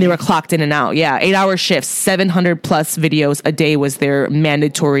crazy, when they were clocked in and out. Yeah, 8-hour shifts, 700 plus videos a day was their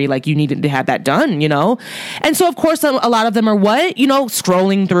mandatory. Like you needed to have that done, And so of course a lot of them are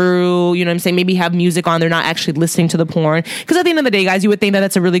scrolling through. What I'm saying? Maybe have music on. They're not actually listening to the porn because at the end of the day, guys, you would think that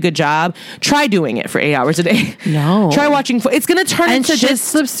that's a really good job. Try doing it for 8 hours a day. No, try watching. It's gonna turn into just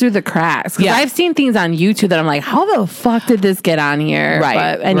slips through the cracks. Yeah. I've seen things on YouTube that I'm like, how the fuck did this get on here?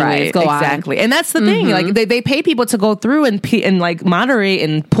 Right. But anyways, go on. Exactly. And that's the thing. Like they pay people to go through and like moderate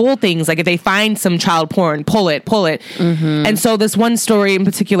and pull things. Like if they find some child porn, pull it. And so this one story in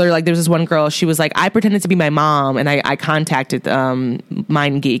particular, like there's this one girl, she was like, I pretended to be my mom and I contacted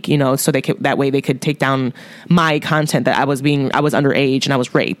MindGeek, so that way they could take down my content that I was underage and I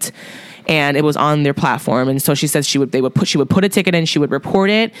was raped. And it was on their platform. And so she says she would put a ticket in, she would report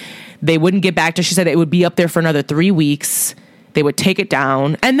it. They wouldn't get back to her. She said it would be up there for another 3 weeks. They would take it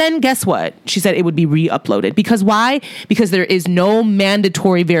down. And then guess what? She said it would be re-uploaded. Because why? Because there is no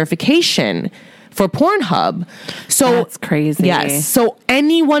mandatory verification for Pornhub. So that's crazy. Yes. So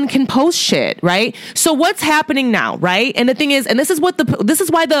anyone can post shit, right? So what's happening now, right? And the thing is, and this is why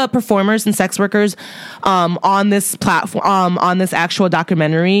the performers and sex workers on this platform, on this actual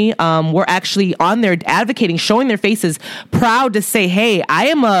documentary, were actually on there advocating, showing their faces, proud to say, hey,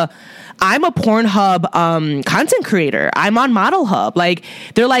 I'm a Pornhub content creator. I'm on Model Hub. Like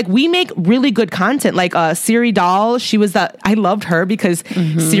they're like, we make really good content. Like Siri Doll, I loved her because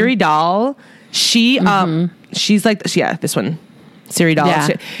Siri Doll, she's like, this one, Siri Doll.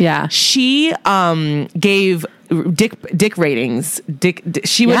 Yeah. She gave dick ratings.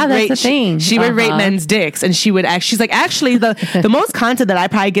 She would that's rate the thing. She would rate men's dicks, and she's like, actually the most content that I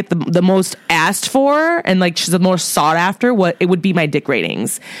probably get the most asked for, and like she's the more sought after, what it would be my dick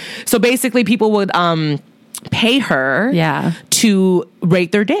ratings. So basically people would pay her to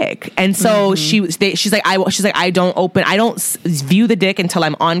rate their dick. And so she's like I don't view the dick until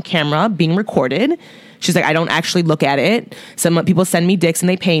I'm on camera being recorded. She's like, I don't actually look at it. Some people send me dicks and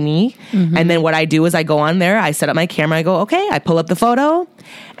they pay me. And then what I do is I go on there, I set up my camera, I go, okay, I pull up the photo,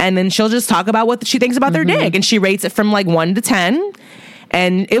 and then she'll just talk about what she thinks about their dick. And she rates it from like 1 to 10.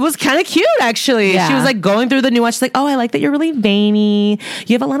 And it was kind of cute, actually. Yeah. She was like going through the nuance. She's like, oh, I like that you're really veiny.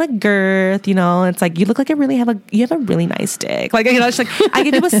 You have a lot of girth, you know. It's like, you look like you have a really nice dick. Like, you know, she's like, I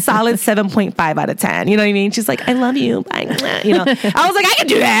give you a solid 7.5 out of 10. You know what I mean? She's like, I love you. Bye. You know, I was like, I can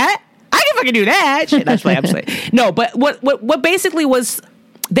do that. I can fucking do that. Shit, that's why I'm saying. No, but what basically was,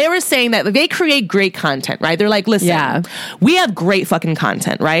 they were saying that they create great content, right? They're like, listen, we have great fucking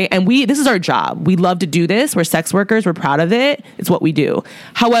content, right? And this is our job. We love to do this. We're sex workers. We're proud of it. It's what we do.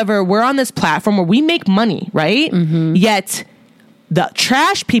 However, we're on this platform where we make money, right? Yet the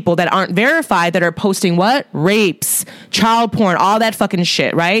trash people that aren't verified, that are posting what? Rapes, child porn, all that fucking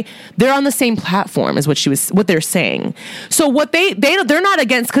shit, right? They're on the same platform is what they're saying. So what they're not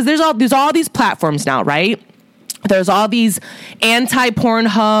against, because there's all these platforms now, right? There's all these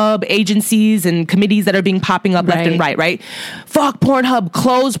anti-Pornhub agencies and committees that are popping up left and right? Fuck Pornhub,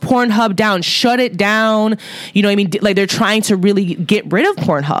 close Pornhub down, shut it down. You know what I mean? Like, they're trying to really get rid of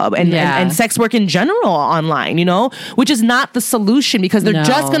Pornhub and sex work in general online, you know? Which is not the solution, because they're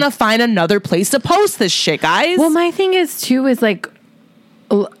just going to find another place to post this shit, guys. Well, my thing is, too, is like,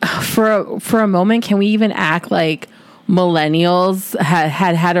 for a moment, can we even act like millennials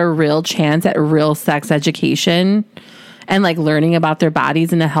had a real chance at real sex education and like learning about their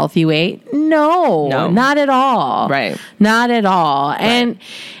bodies in a healthy way? No, not at all. Right. Not at all. Right.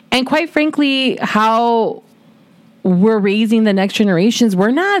 And quite frankly, how we're raising the next generations,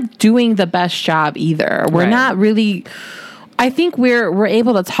 we're not doing the best job either. We're not really, I think we're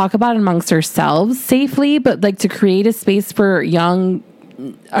able to talk about it amongst ourselves safely, but like to create a space for young,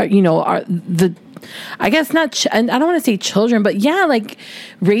 I guess not, and I don't want to say children, but yeah, like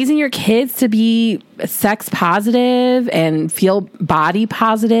raising your kids to be sex positive and feel body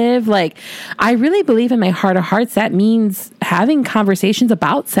positive. Like, I really believe in my heart of hearts that means having conversations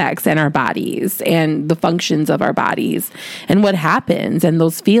about sex and our bodies and the functions of our bodies and what happens and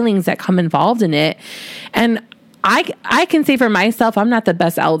those feelings that come involved in it. And I can say for myself, I'm not the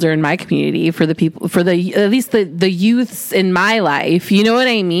best elder in my community for the people, at least the youths in my life. You know what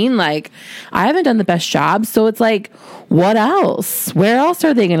I mean? Like, I haven't done the best job. So it's like, what else? Where else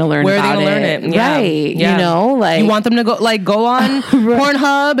are they going to learn Where about are they going to learn it? Yeah. Right. Yeah. You know, like, you want them to go on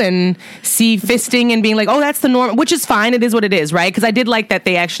Pornhub and see fisting and being like, oh, that's the norm, which is fine. It is what it is. Right. Because I did like that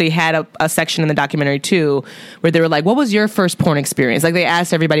they actually had a section in the documentary too, where they were like, what was your first porn experience? Like, they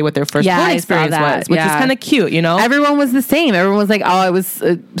asked everybody what their first porn experience was, which is kind of cute, you know? Everyone was the same. Everyone was like, oh, I was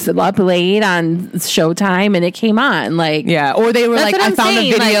up late on Showtime and it came on. Like, yeah. Or they were like, I found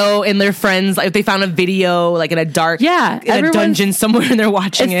a video in their friends, like they found a video like in a dark, in a dungeon somewhere and they're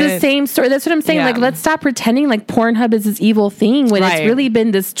watching it. It's the same story. That's what I'm saying. Yeah. Like, let's stop pretending like Pornhub is this evil thing when it's really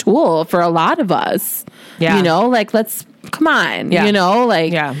been this tool for a lot of us. Yeah. You know, like, come on, you know,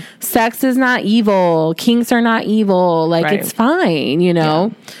 like, sex is not evil. Kinks are not evil. Like, it's fine, you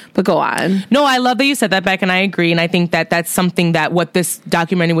know, but go on. No, I love that you said that, Beck, and I agree. And I think that that's something that what this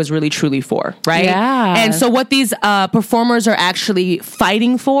documentary was really truly for, right? Yeah. And so what these performers are actually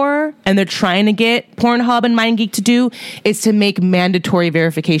fighting for, and they're trying to get Pornhub and MindGeek to do, is to make mandatory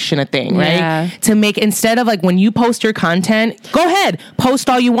verification a thing, right? Yeah. To make, instead of like when you post your content, go ahead, post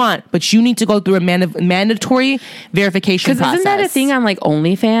all you want, but you need to go through a mandatory verification process. Isn't that a thing on like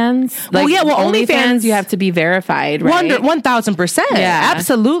OnlyFans? Like, OnlyFans, you have to be verified, right? 1,000%. Yeah,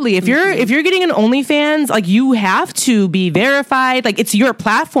 absolutely. If you're getting an OnlyFans, like, you have to be verified. Like, it's your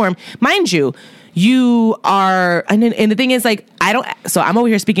platform, mind you. You are, and the thing is, like, so I'm over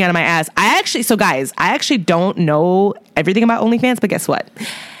here speaking out of my ass. Guys, I actually don't know everything about OnlyFans, but guess what?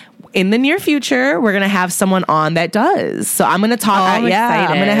 In the near future, we're going to have someone on that does. So I'm going to talk. I'm going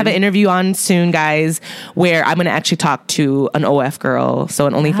to have an interview on soon, guys, where I'm going to actually talk to an OF girl. So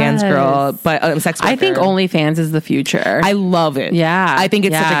an OnlyFans girl, but a sex worker. I think OnlyFans is the future. I love it. Yeah. I think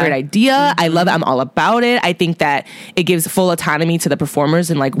it's such a great idea. I love it. I'm all about it. I think that it gives full autonomy to the performers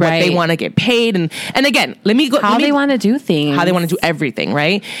and like what they want to get paid. And again, how they want to do things. How they want to do everything,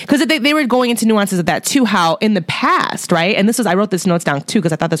 right? Because they were going into nuances of that too, how in the past, right? And I wrote this notes down too,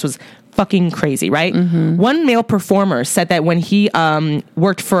 because I thought this was fucking crazy, right? Mm-hmm. One male performer said that when he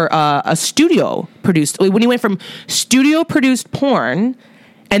worked for a studio produced, when he went from studio produced porn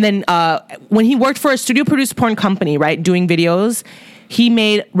And then when he worked for a studio produced porn company, right, doing videos, he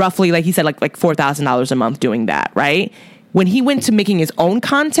made roughly, like he said, like $4,000 a month doing that, right? When he went to making his own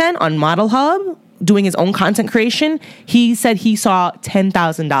content on Model Hub, doing his own content creation, he said he saw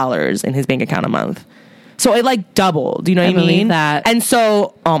 $10,000 in his bank account a month. So it like doubled, you know what I mean? believe that. And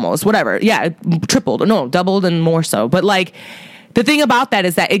so almost, whatever. Yeah, it tripled. No, doubled and more so. But like the thing about that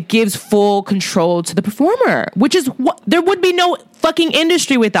is that it gives full control to the performer, which is what there would be no fucking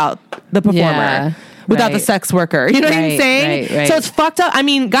industry without the performer. Yeah. Without Right. the sex worker. You know what I'm saying? Right. So it's fucked up. I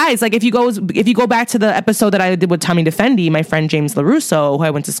mean, guys, like if you go back to the episode that I did with Tommy Defendi, my friend James LaRusso, who I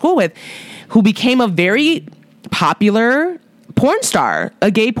went to school with, who became a very popular porn star, a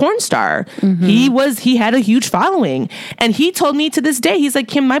gay porn star. He had a huge following. And he told me to this day, he's like,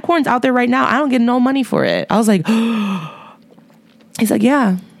 Kim, my porn's out there right now. I don't get no money for it. I was like, he's like,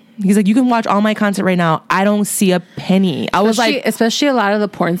 yeah. He's like, you can watch all my content right now. I don't see a penny. I was like, especially a lot of the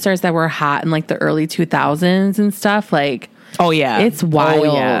porn stars that were hot in like the early 2000s and stuff. Like, oh yeah, it's wild.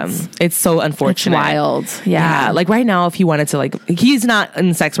 Oh, yeah. It's so unfortunate. It's wild. Yeah. Like right now, if he wanted to, like, he's not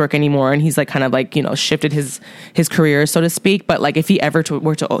in sex work anymore, and he's like kind of like, you know, shifted his career, so to speak. But like if he ever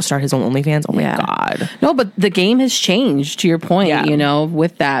were to start his own OnlyFans, oh my God. No, but the game has changed, to your point, you know,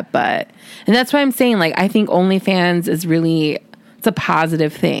 with that. And that's why I'm saying, like, I think OnlyFans is really, it's a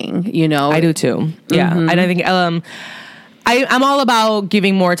positive thing, you know? I do too. Yeah. And I think I'm all about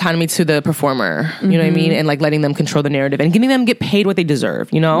giving more autonomy to the performer, you know what I mean? And like letting them control the narrative and getting them get paid what they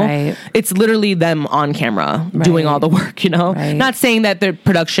deserve, you know? Right. It's literally them on camera doing all the work, you know? Right. Not saying that the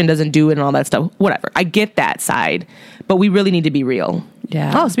production doesn't do it and all that stuff. Whatever. I get that side, but we really need to be real.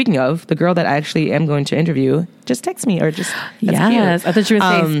 Yeah. Oh, speaking of, the girl that I actually am going to interview, just text me or just... Yes. Cute. I thought you were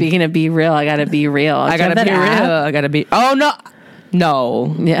saying, speaking of be real, I got to be real. I got to be real. I got to be... Oh, no.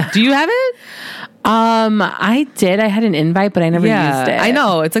 No. Yeah. Do you have it? I did. I had an invite, but I never used it. I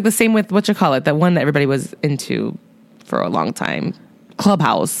know. It's like the same with that one that everybody was into for a long time.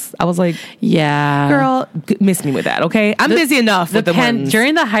 Clubhouse. I was like, yeah, girl, miss me with that, okay? I'm busy enough with the ones.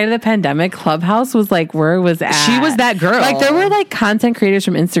 During the height of the pandemic, Clubhouse was like where it was at. She was that girl. Like there were like content creators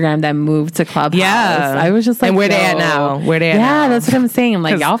from Instagram that moved to Clubhouse. Yeah. I was just like, and where they at now? Where they at now? Yeah, that's what I'm saying. I'm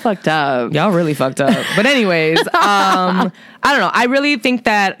like, y'all fucked up. Y'all really fucked up. But anyways, I don't know. I really think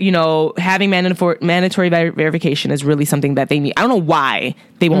that, you know, having mandatory verification is really something that they need. I don't know why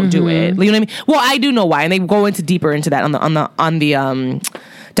they won't do it. You know what I mean? Well, I do know why, and they go into deeper into that on the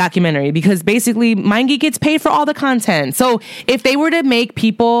documentary, because basically MindGeek gets paid for all the content. So if they were to make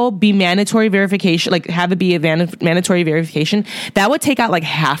people be mandatory verification, like have it be a mandatory verification, that would take out like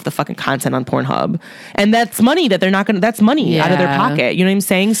half the fucking content on Pornhub, and that's money that they're not gonna. That's money out of their pocket. You know what I'm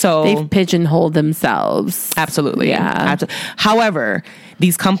saying? So they've pigeonholed themselves. Absolutely. Yeah. However,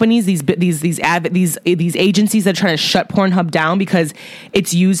 these companies, these agencies that are trying to shut Pornhub down because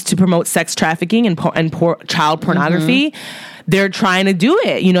it's used to promote sex trafficking and child pornography. They're trying to do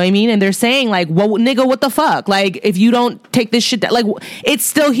it, you know what I mean? And they're saying like, "Well, nigga, what the fuck? Like, if you don't take this shit down, like, it's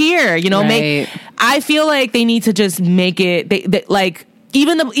still here, you know?" Right. I feel like they need to just make it. They like.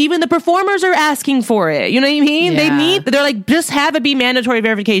 Even the performers are asking for it. You know what I mean? Yeah. They're like, just have it be mandatory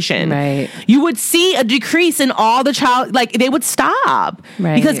verification. Right. You would see a decrease in all the child, like they would stop.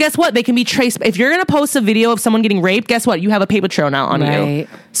 Right. Because guess what? They can be traced. If you're going to post a video of someone getting raped, guess what? You have a paper trail now on you.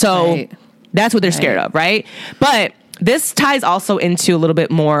 So that's what they're scared of, right? But this ties also into a little bit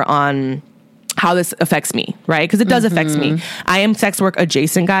more on how this affects me, right? Because it does affect me. I am sex work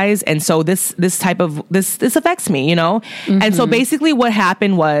adjacent, guys, and so this affects me, you know. And so basically, what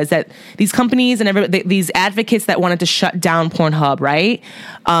happened was that these companies and these advocates that wanted to shut down Pornhub, right,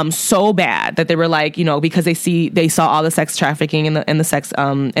 so bad that they were like, you know, because they saw all the sex trafficking and the sex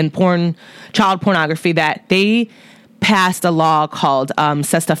and child pornography, that they passed a law called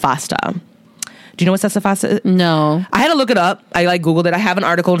Sesta Fasta. Do you know what Sesta Fasta is? No. I had to look it up. I like Googled it. I have an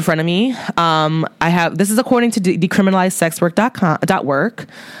article in front of me. This is according to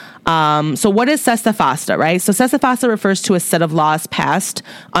decriminalizesexwork.org. So what is Sesta Fasta, right? So Sesta Fasta refers to a set of laws passed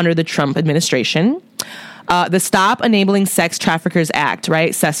under the Trump administration. The Stop Enabling Sex Traffickers Act,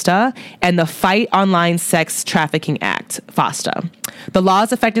 right, SESTA, and the Fight Online Sex Trafficking Act, FOSTA. The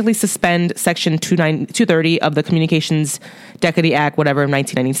laws effectively suspend Section 230 of the Communications Decade Act, whatever, of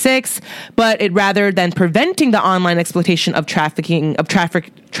 1996, but rather than preventing the online exploitation of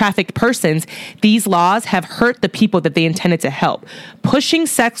trafficked persons, these laws have hurt the people that they intended to help, pushing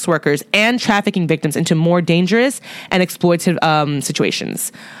sex workers and trafficking victims into more dangerous and exploitative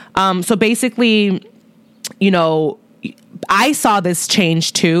situations. So basically, you know, I saw this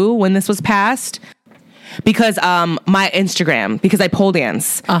change too when this was passed. because my Instagram, because I pole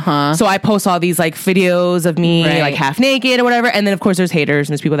dance. So I post all these like videos of me like half naked or whatever, and then of course there's haters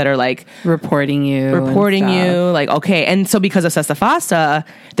and there's people that are like reporting you, like, okay. And so because of Sesta Fasta,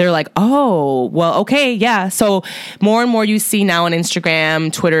 they're like, oh, well, okay, yeah. So more and more you see now on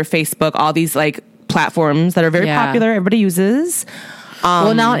Instagram, Twitter, Facebook, all these like platforms that are very popular, everybody uses.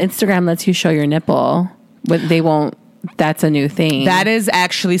 Well, now Instagram lets you show your nipple, but they won't. That's a new thing. That is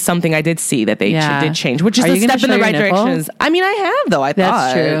actually something I did see that they did change, which is a step in the right direction. I mean, I have though. I thought.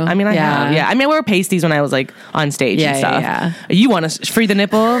 That's true. I mean, I have. Yeah. I mean, I wore pasties when I was like on stage and stuff. Yeah. You want to free the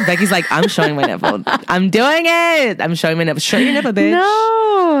nipple? Becky's like, I'm showing my nipple. I'm doing it. I'm showing my nipple. Show your nipple, bitch.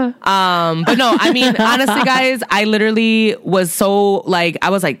 No. But no, I mean, honestly, guys, I literally was so like, I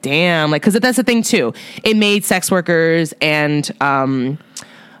was like, damn, like, because that's the thing too. It made sex workers and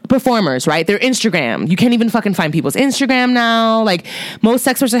performers, right? Their Instagram. You can't even fucking find people's Instagram now. Like most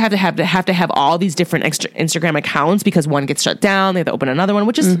sex workers have to have all these different Instagram accounts because one gets shut down. They have to open another one,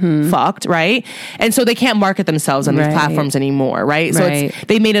 which is fucked, right? And so they can't market themselves on these platforms anymore, right? So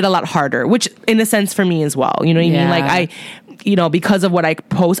they made it a lot harder, which in a sense for me as well. You know what I mean? Like because of what I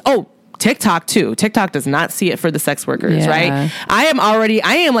post. Oh, TikTok too. TikTok does not see it for the sex workers, right? I am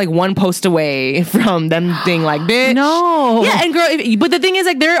like one post away from them being like, bitch. No. Yeah, and girl, but the thing is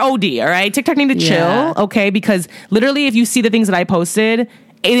like they're OD, all right? TikTok need to chill, okay? Because literally if you see the things that I posted, it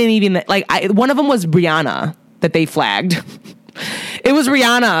didn't even, like, one of them was Rihanna that they flagged. It was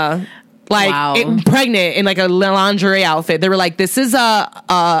Rihanna. Like pregnant in like a lingerie outfit. They were like, this is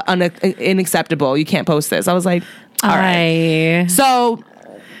unacceptable. You can't post this. I was like, all right. So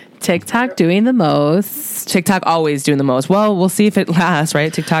TikTok doing the most. TikTok always doing the most. Well, we'll see if it lasts,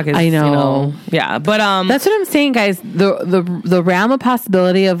 right? TikTok is, I know. You know, yeah, but that's what I'm saying, guys. The realm of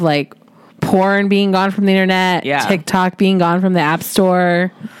possibility of like porn being gone from the internet, TikTok being gone from the App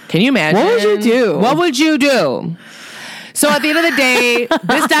Store. Can you imagine? What would you do? What would you do? So at the end of the day,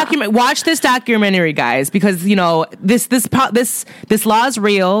 watch this documentary, guys, because you know this law is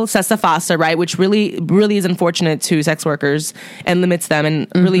real, Sesta Fasta, right? Which really is unfortunate to sex workers and limits them and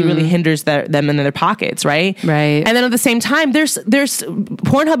really hinders them in their pockets, right? Right. And then at the same time, there's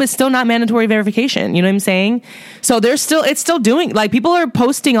Pornhub is still not mandatory verification. You know what I'm saying? So it's still doing, like, people are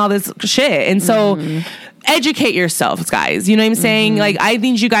posting all this shit, and so. Educate yourselves, guys. You know what I'm saying? Like, I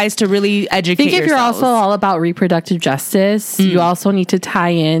need you guys to really educate yourselves. I think if you're also all about reproductive justice, you also need to tie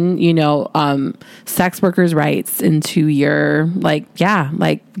in, sex workers' rights into your,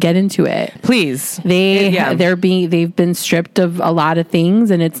 get into it. Please. They've been stripped of a lot of things,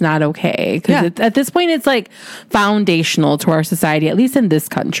 and it's not okay. Because at this point, it's like foundational to our society, at least in this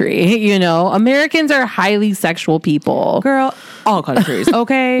country. You know, Americans are highly sexual people. Girl, all countries,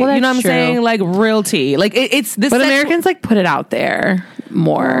 okay? Well, you know what I'm saying? Like, real tea. Like, it's this. But Americans like put it out there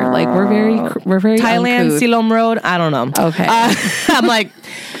more. Like we're very Thailand, uncouth. Silom Road. I don't know. Okay, I'm like,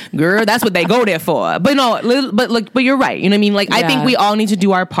 girl, that's what they go there for. But no, but you're right. You know what I mean? Like, I think we all need to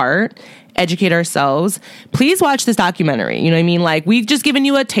do our part. Educate ourselves. Please watch this documentary. You know what I mean? Like, we've just given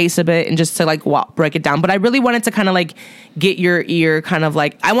you a taste of it and just to like break it down. But I really wanted to kind of like get your ear kind of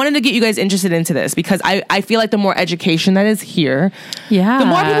like, I wanted to get you guys interested into this because I feel like the more education that is here, the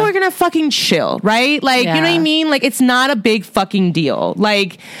more people are gonna fucking chill, right? Like, you know what I mean? Like, it's not a big fucking deal.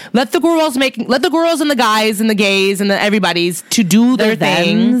 Like, let the girls and the guys and the gays and the everybody's to do their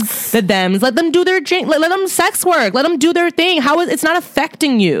things. The thems. Let them do their let them sex work. Let them do their thing. It's not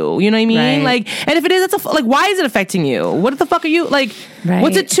affecting you. You know what I mean? Right. Like, and if it is, why is it affecting you? What the fuck are you like? Right.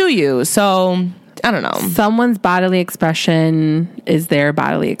 What's it to you? So I don't know. Someone's bodily expression is their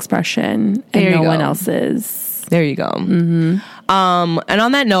bodily expression, and no one else's. There you go. Mm-hmm. And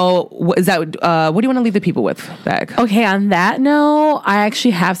on that note, what do you want to leave the people with, Beck? Okay, on that note, I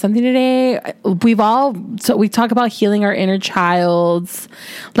actually have something today. We talk about healing our inner childs.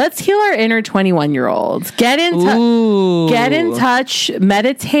 Let's heal our inner 21-year-olds. Get in touch.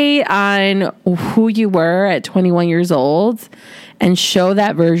 Meditate on who you were at 21 years old and show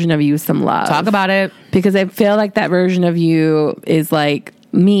that version of you some love. Talk about it. Because I feel like that version of you is like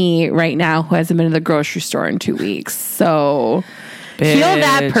me right now who hasn't been to the grocery store in 2 weeks. So heal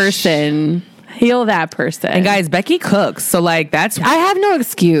that person. And guys, Becky cooks. So like I have no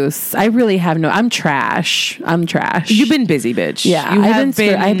excuse. I really have no. I'm trash. You've been busy, bitch. Yeah.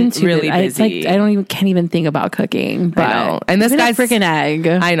 I've been really busy. I can't even think about cooking. But I know. And this guy's a freaking egg.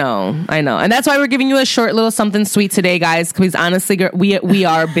 I know. And that's why we're giving you a short little something sweet today, guys. Because honestly, we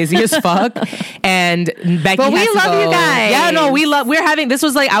are busy as fuck. And Becky but we love you guys. Yeah, no, we're having, this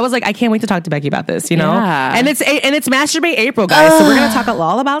was like, I was like, I can't wait to talk to Becky about this, you know? Yeah. And it's Masturbate April, guys. So we're going to talk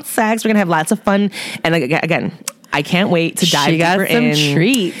all about sex. We're going to have lots of fun. And again, I can't wait to dive she got deeper some in.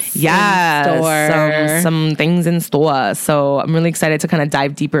 treats. Yeah, some things in store. So I'm really excited to kind of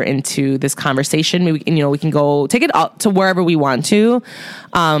dive deeper into this conversation. We can go take it out to wherever we want to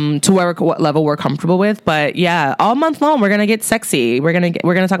what level we're comfortable with. But yeah, all month long we're gonna get sexy. We're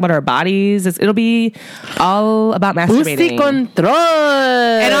gonna talk about our bodies. It'll be all about masturbating. Pussy control.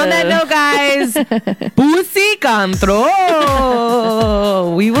 And on that note, guys, pussy control.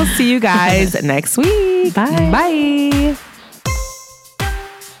 We will see you guys next week. Bye. Bye.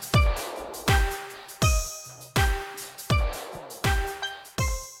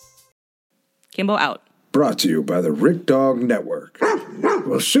 Kimbo out. Brought to you by the Rick Dog Network.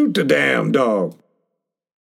 Well, shoot the damn dog.